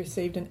people who've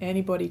received an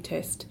antibody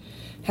test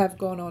have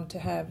gone on to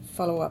have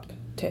follow-up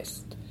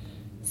tests?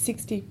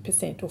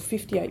 60% or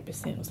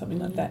 58% or something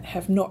like that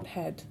have not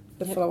had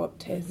the follow-up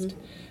test.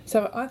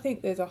 So I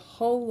think there's a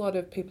whole lot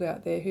of people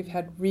out there who've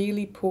had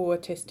really poor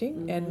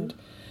testing and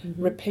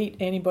repeat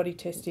antibody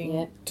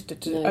testing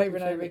over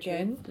and over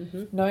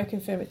again, no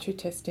confirmatory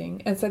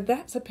testing. And so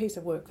that's a piece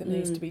of work that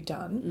needs to be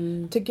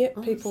done to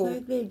get people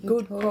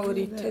good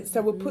quality tests.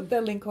 So we'll put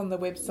the link on the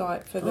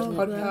website for the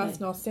podcast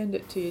and I'll send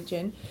it to you,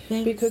 Jen,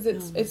 because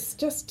it's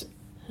just...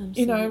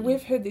 You know,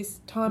 we've heard this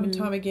time and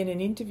time again in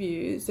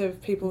interviews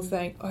of people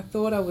saying, I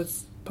thought I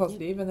was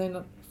positive and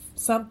then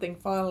something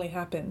finally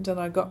happened and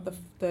I got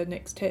the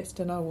next test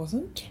and I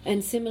wasn't.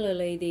 And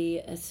similarly,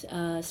 the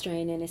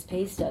Australian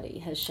NSP study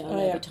has shown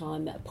over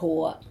time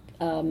poor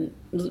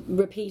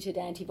repeated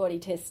antibody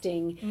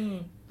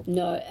testing,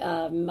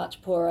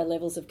 much poorer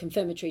levels of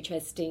confirmatory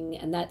testing,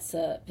 and that's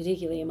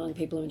particularly among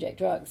people who inject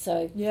drugs.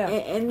 So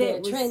and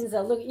that trends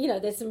are looking. You know,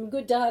 there's some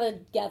good data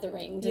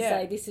gathering to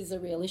say this is a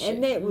real issue.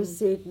 And that was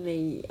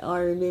certainly, I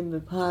remember,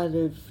 part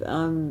of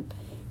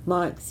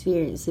my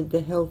experience of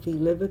the Healthy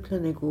Liver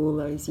Clinic all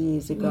those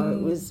years ago.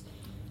 It was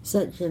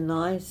such a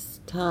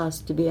nice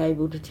task to be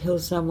able to tell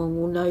someone,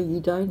 well, no, you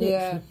don't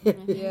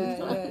actually.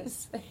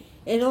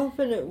 And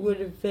often it would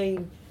have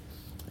been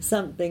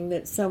something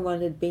that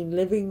someone had been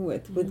living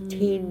with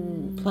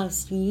 10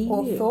 plus years.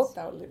 Or thought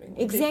they were living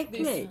with.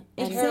 Exactly.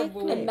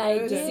 And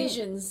made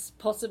decisions,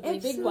 possibly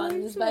big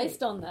ones,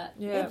 based on that.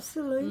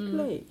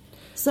 Absolutely.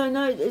 So,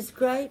 no, it's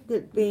great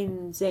that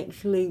Ben's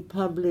actually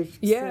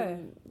published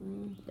some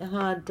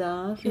hard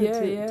data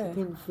to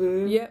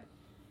confirm.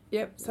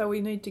 Yep, so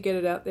we need to get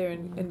it out there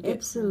and get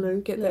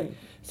that.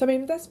 So, I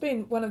mean, that's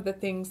been one of the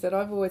things that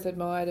I've always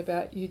admired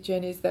about you,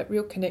 Jen, is that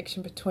real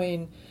connection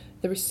between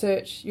the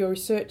research, your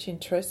research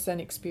interests and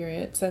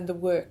experience, and the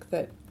work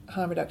that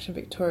Harm Reduction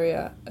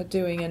Victoria are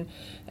doing,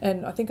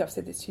 and I think I've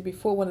said this to you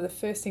before, one of the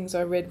first things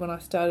I read when I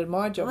started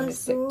my job in this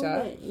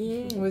sector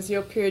was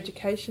your peer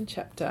education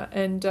chapter,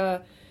 and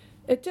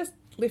it just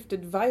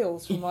lifted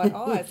veils from my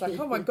eyes, like,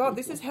 oh my God,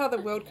 this is how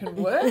the world can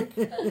work.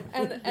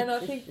 And I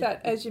think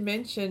that, as you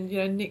mentioned,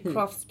 Nick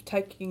Crofts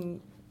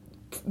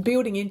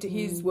building into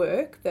his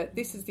work that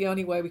this is the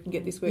only way we can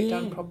get this work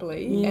done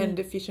properly and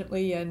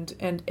efficiently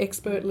and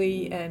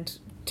expertly, and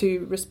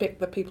to respect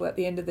the people at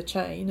the end of the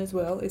chain as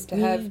well, is to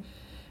have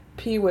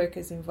peer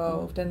workers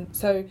involved. And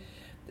so,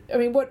 I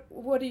mean,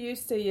 what do you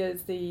see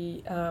as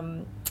the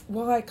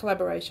why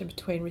collaboration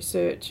between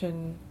research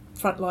and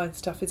frontline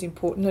stuff is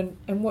important,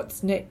 and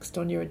what's next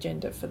on your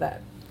agenda for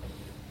that?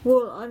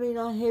 Well, I mean,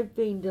 I have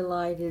been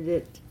delighted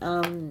at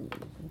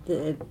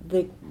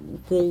the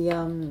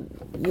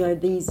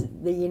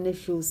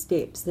initial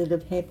steps that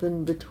have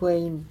happened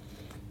between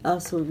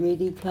us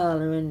already,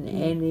 Carla and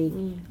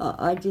Annie.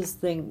 I just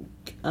think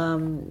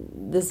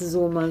this is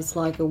almost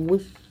like a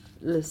wish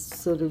list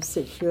sort of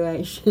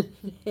situation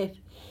that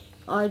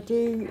I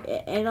do,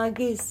 and I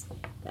guess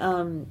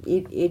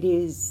it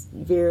is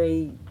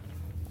very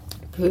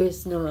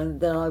personal, and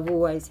that I've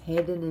always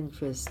had an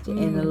interest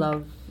and a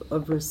love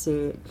of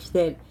research,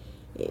 that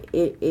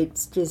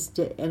it's just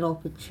an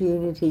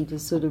opportunity to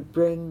sort of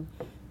bring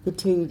the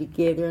two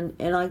together,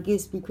 and I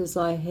guess because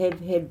I have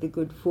had the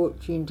good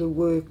fortune to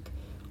work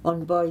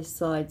on both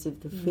sides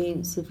of the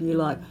fence, if you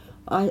like,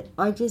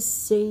 I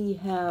just see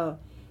how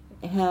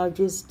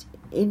just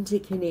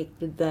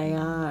interconnected they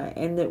are,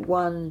 and that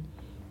one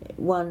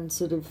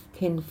sort of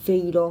can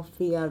feed off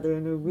the other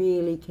in a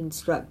really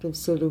constructive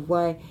sort of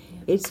way.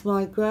 It's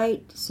my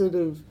great sort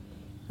of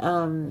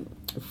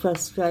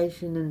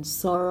frustration and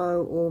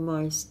sorrow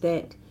almost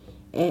that,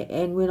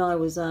 and when I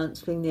was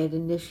answering that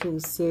initial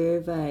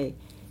survey,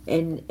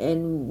 and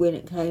when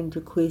it came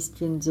to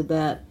questions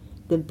about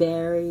the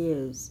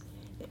barriers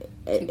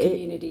to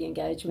community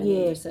engagement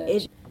in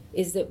research,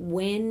 is that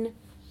when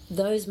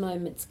those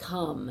moments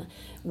come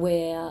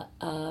where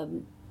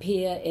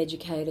peer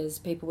educators,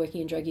 people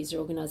working in drug user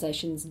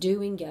organisations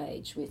do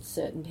engage with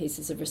certain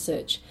pieces of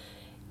research,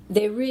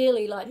 they're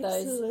really like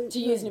those, to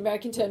use an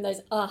American term,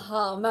 those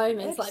aha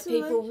moments. Like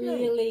people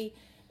really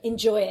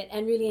enjoy it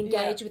and really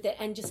engage with it,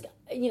 and just,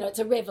 it's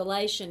a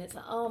revelation. It's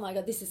like, oh my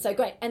God, this is so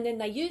great. And then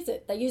they use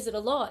it. They use it a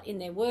lot in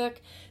their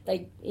work,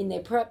 in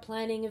their prep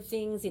planning of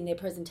things, in their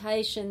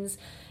presentations.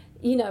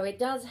 It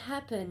does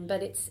happen,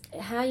 but it's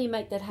how you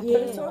make that happen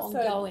on an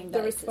ongoing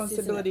basis. The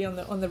responsibility on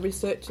the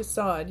researcher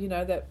side,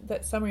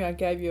 that summary I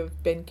gave you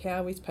of Ben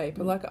Cowie's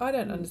paper, like, I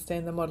don't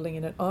understand the modelling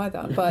in it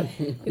either, but,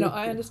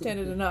 I understand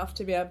it enough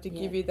to be able to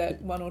give you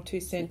that 1 or 2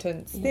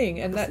 sentence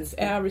thing, and that's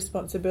our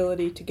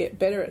responsibility to get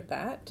better at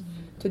that,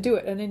 to do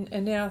it.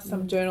 And now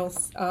some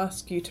journals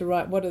ask you to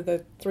write what are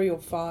the 3 or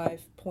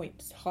 5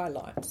 points,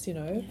 highlights,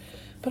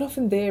 but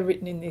often they're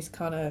written in this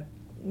kind of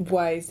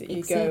ways that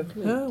you go,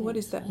 what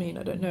does that mean?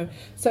 I don't know.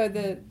 So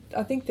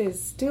I think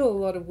there's still a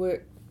lot of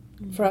work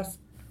for us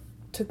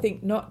to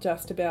think not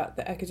just about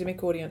the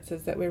academic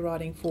audiences that we're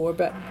writing for,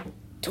 but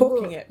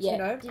talking it,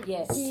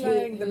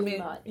 saying the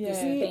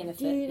benefit.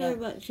 Do you know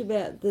much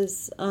about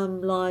this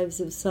Lives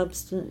of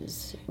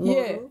Substance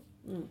model?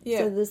 Yeah.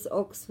 So this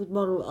Oxford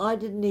model, I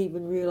didn't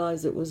even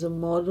realise it was a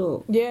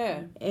model.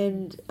 Yeah.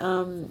 And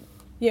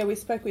we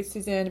spoke with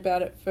Suzanne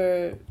about it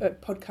for a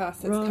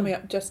podcast that's coming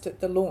up just at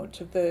the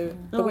launch of the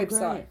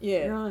website. Great.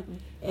 Yeah. Right.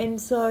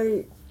 And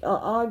so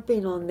I've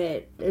been on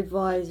that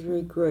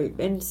advisory group,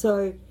 and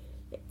so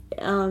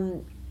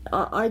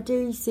I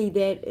do see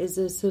that as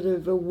a sort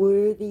of a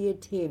worthy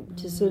attempt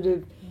to sort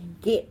of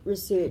get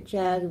research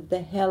out of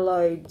the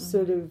hallowed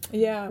sort of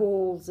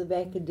halls of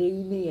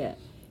academia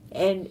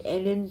and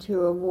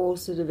into a more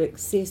sort of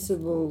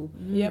accessible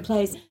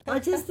place. I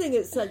just think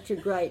it's such a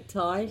great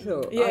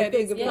title. I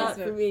think apart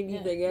from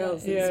anything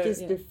else, it's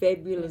just a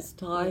fabulous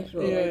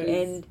title.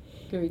 And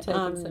can be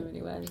taken so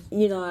many ways.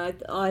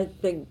 I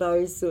think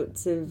those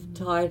sorts of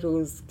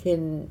titles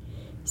can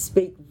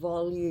speak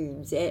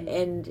volumes,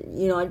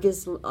 and I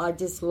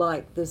just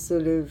like the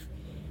sort of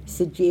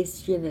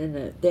suggestion in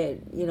it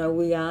that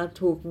we are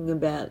talking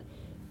about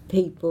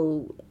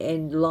people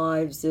and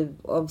lives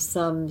of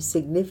some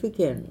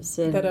significance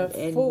and that are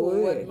full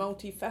work. And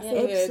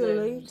multifaceted,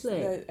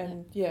 absolutely,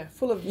 and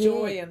full of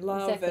joy and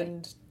love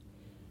and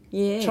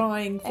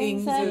trying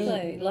things,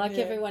 like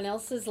everyone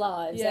else's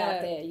lives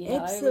out there,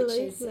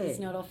 which is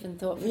not often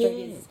thought for drug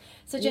users.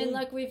 So Jen,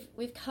 like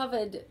we've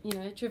covered,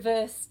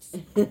 traversed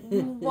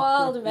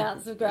wild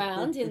amounts of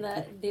ground in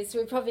this.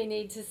 We probably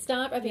need to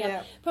start wrapping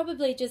up.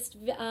 Probably just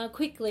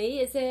quickly,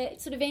 is there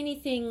sort of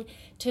anything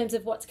in terms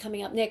of what's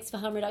coming up next for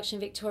Harm Reduction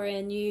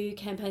Victoria, new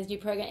campaigns, new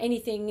program,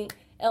 anything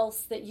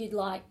else that you'd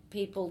like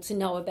people to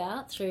know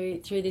about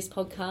through this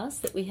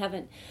podcast that we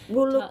haven't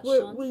touched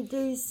on? We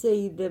do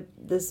see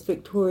this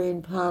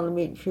Victorian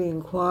Parliamentary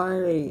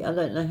Inquiry. I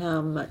don't know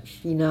how much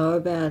you know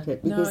about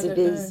it, because it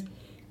is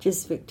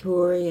just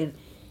Victorian.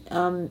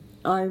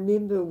 I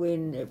remember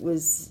when it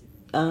was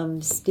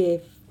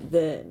Steph,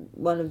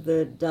 one of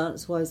the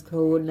DanceWise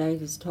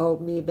coordinators,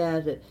 told me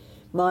about it,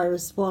 my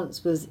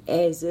response was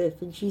as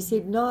if, and she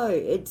said, no,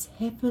 it's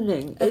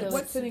happening.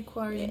 What's an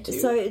inquiry into?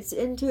 So it's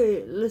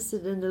into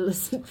illicit and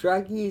illicit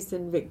drug use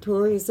in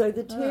Victoria. So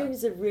the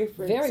terms of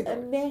reference are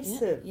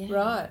massive. Yeah.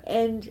 Right.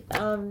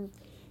 And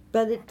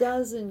but it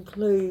does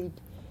include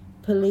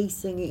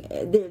policing.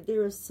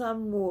 There are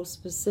some more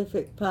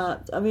specific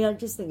parts. I mean, I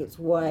just think it's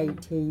way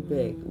too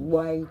big,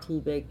 way too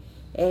big.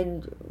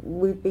 And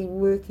we've been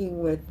working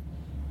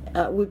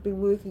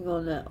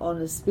on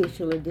a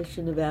special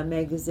edition of our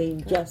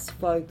magazine, just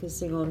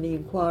focusing on the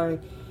inquiry.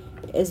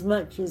 As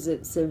much as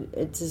it's a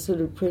sort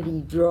of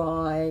pretty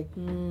dry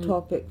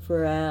topic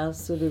for our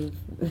sort of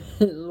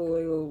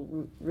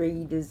loyal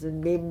readers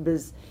and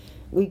members,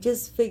 we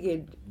just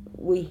figured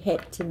we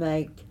had to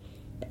make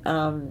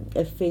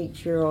a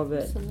feature of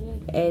it.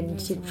 Absolutely. And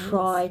to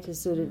try to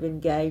sort of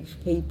engage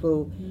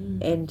people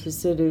and to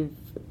sort of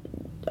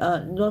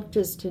not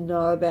just to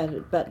know about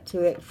it, but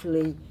to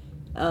actually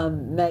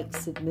make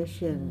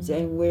submissions,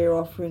 and we're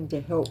offering to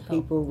help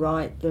people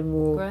write them,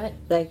 or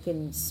they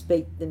can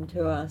speak them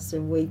to us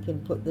and we can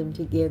put them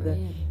together.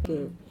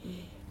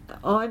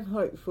 I'm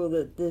hopeful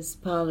that this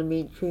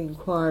parliamentary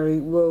inquiry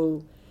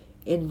will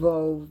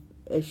involve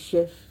a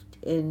shift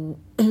in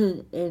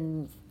the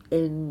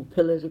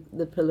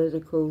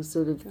political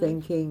sort of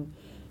thinking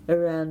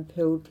around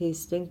pill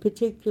testing,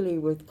 particularly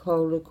with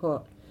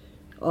Caldicott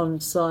on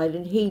side.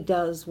 And he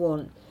does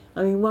want,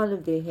 I mean, one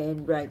of their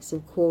handbrakes,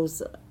 of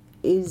course,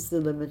 is the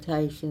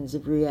limitations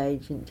of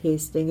reagent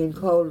testing, and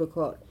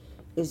Caldicott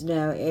is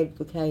now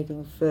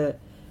advocating for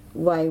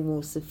way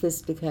more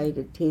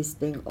sophisticated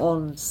testing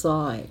on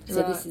site.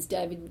 So this is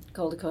David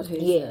Caldicott,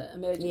 who's an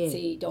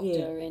emergency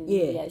doctor in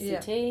the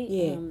ACT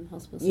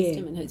hospital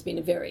system, and who's been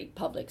a very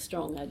public,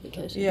 strong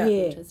advocate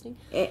of testing.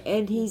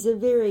 And he's a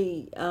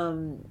very,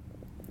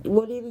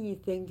 whatever you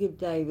think of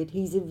David,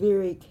 he's a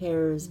very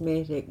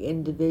charismatic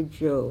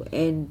individual,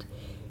 and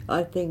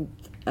I think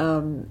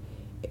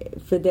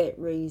for that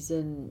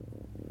reason,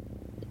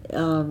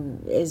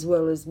 as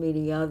well as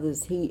many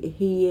others,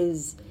 he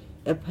is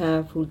a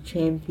powerful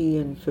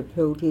champion for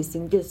pill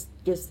testing, just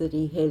that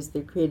he has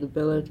the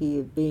credibility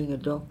of being a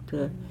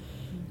doctor.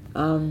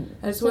 And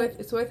it's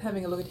worth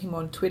having a look at him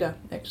on Twitter.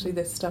 Actually,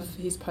 the stuff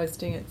he's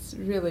posting, it's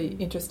really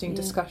interesting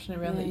discussion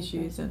around the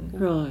issues. And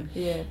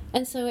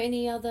so,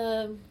 any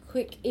other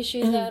quick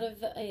issues out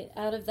of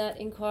that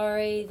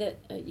inquiry that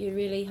you're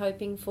really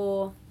hoping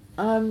for?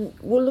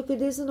 Well, look,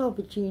 it is an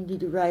opportunity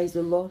to raise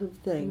a lot of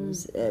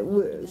things.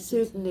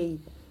 Certainly,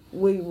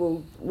 we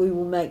will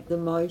make the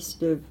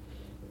most of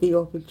the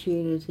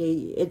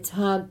opportunity. It's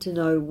hard to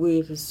know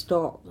where to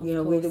stop.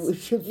 Whether we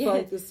should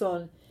focus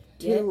on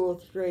two or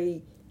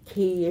three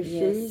key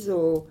issues,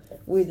 or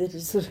whether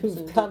to sort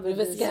of cover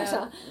this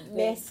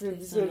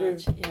massive sort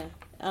of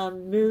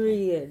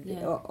myriad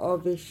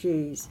of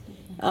issues.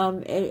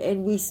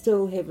 And we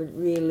still haven't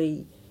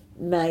really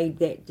made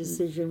that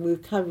decision. We're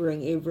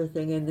covering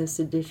everything in this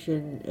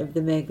edition of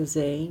the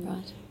magazine.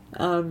 Right.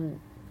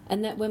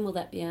 And that, when will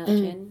that be out,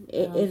 Jen?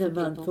 In a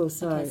month or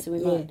so. Okay, so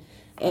we might.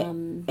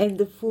 And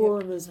the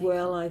forum as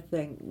well, I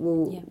think,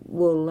 will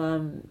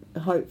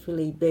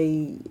hopefully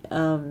be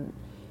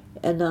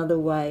another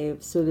way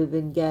of sort of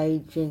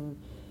engaging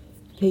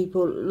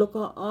people. Look,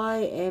 I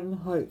am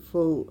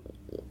hopeful.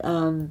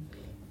 I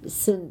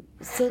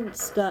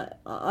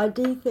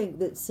do think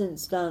that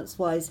Since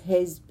Dancewise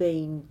has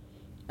been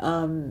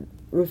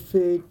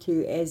referred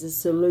to as a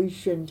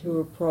solution to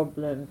a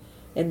problem,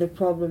 and the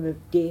problem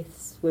of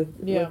deaths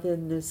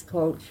within this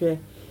culture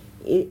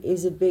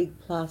is a big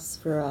plus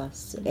for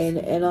us.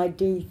 And I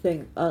do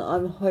think,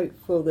 I'm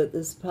hopeful that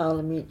this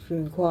parliamentary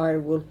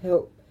inquiry will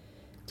help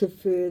to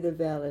further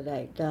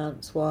validate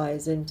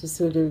Dancewise and to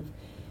sort of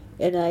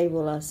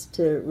enable us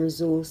to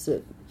resource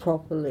it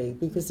properly,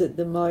 because at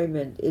the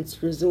moment it's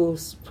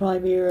resourced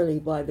primarily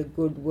by the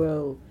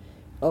goodwill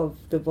of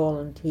the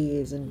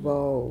volunteers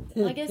involved.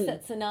 I guess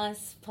that's a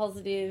nice,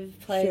 positive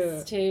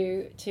place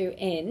to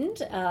end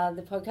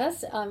the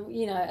podcast.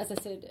 As I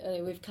said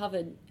earlier, we've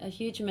covered a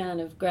huge amount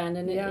of ground,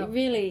 and it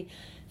really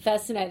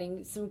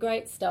fascinating, some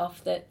great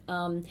stuff that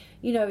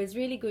is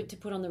really good to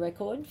put on the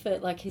record for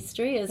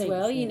history as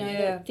well.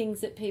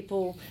 Things that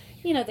people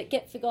that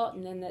get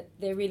forgotten and that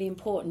they're really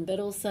important, but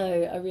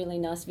also a really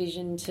nice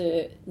vision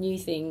to new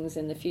things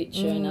in the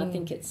future. And I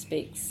think it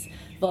speaks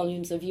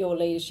volumes of your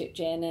leadership,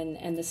 Jen,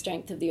 and the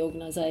strength of the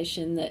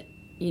organisation that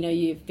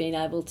you've been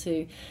able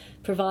to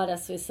provide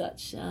us with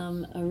such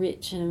a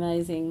rich and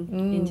amazing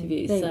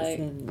interview.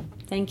 Thanks,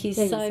 thank you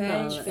so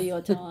much for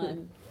your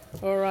time.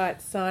 All right,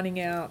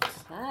 signing out.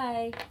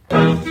 Bye.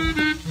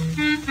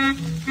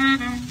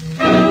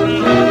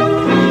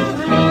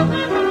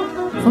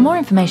 For more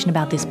information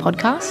about this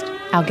podcast,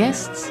 our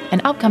guests, and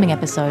upcoming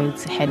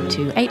episodes, head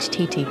to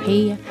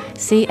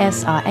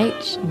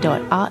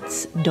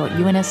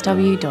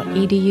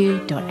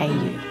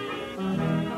http://csrh.arts.unsw.edu.au.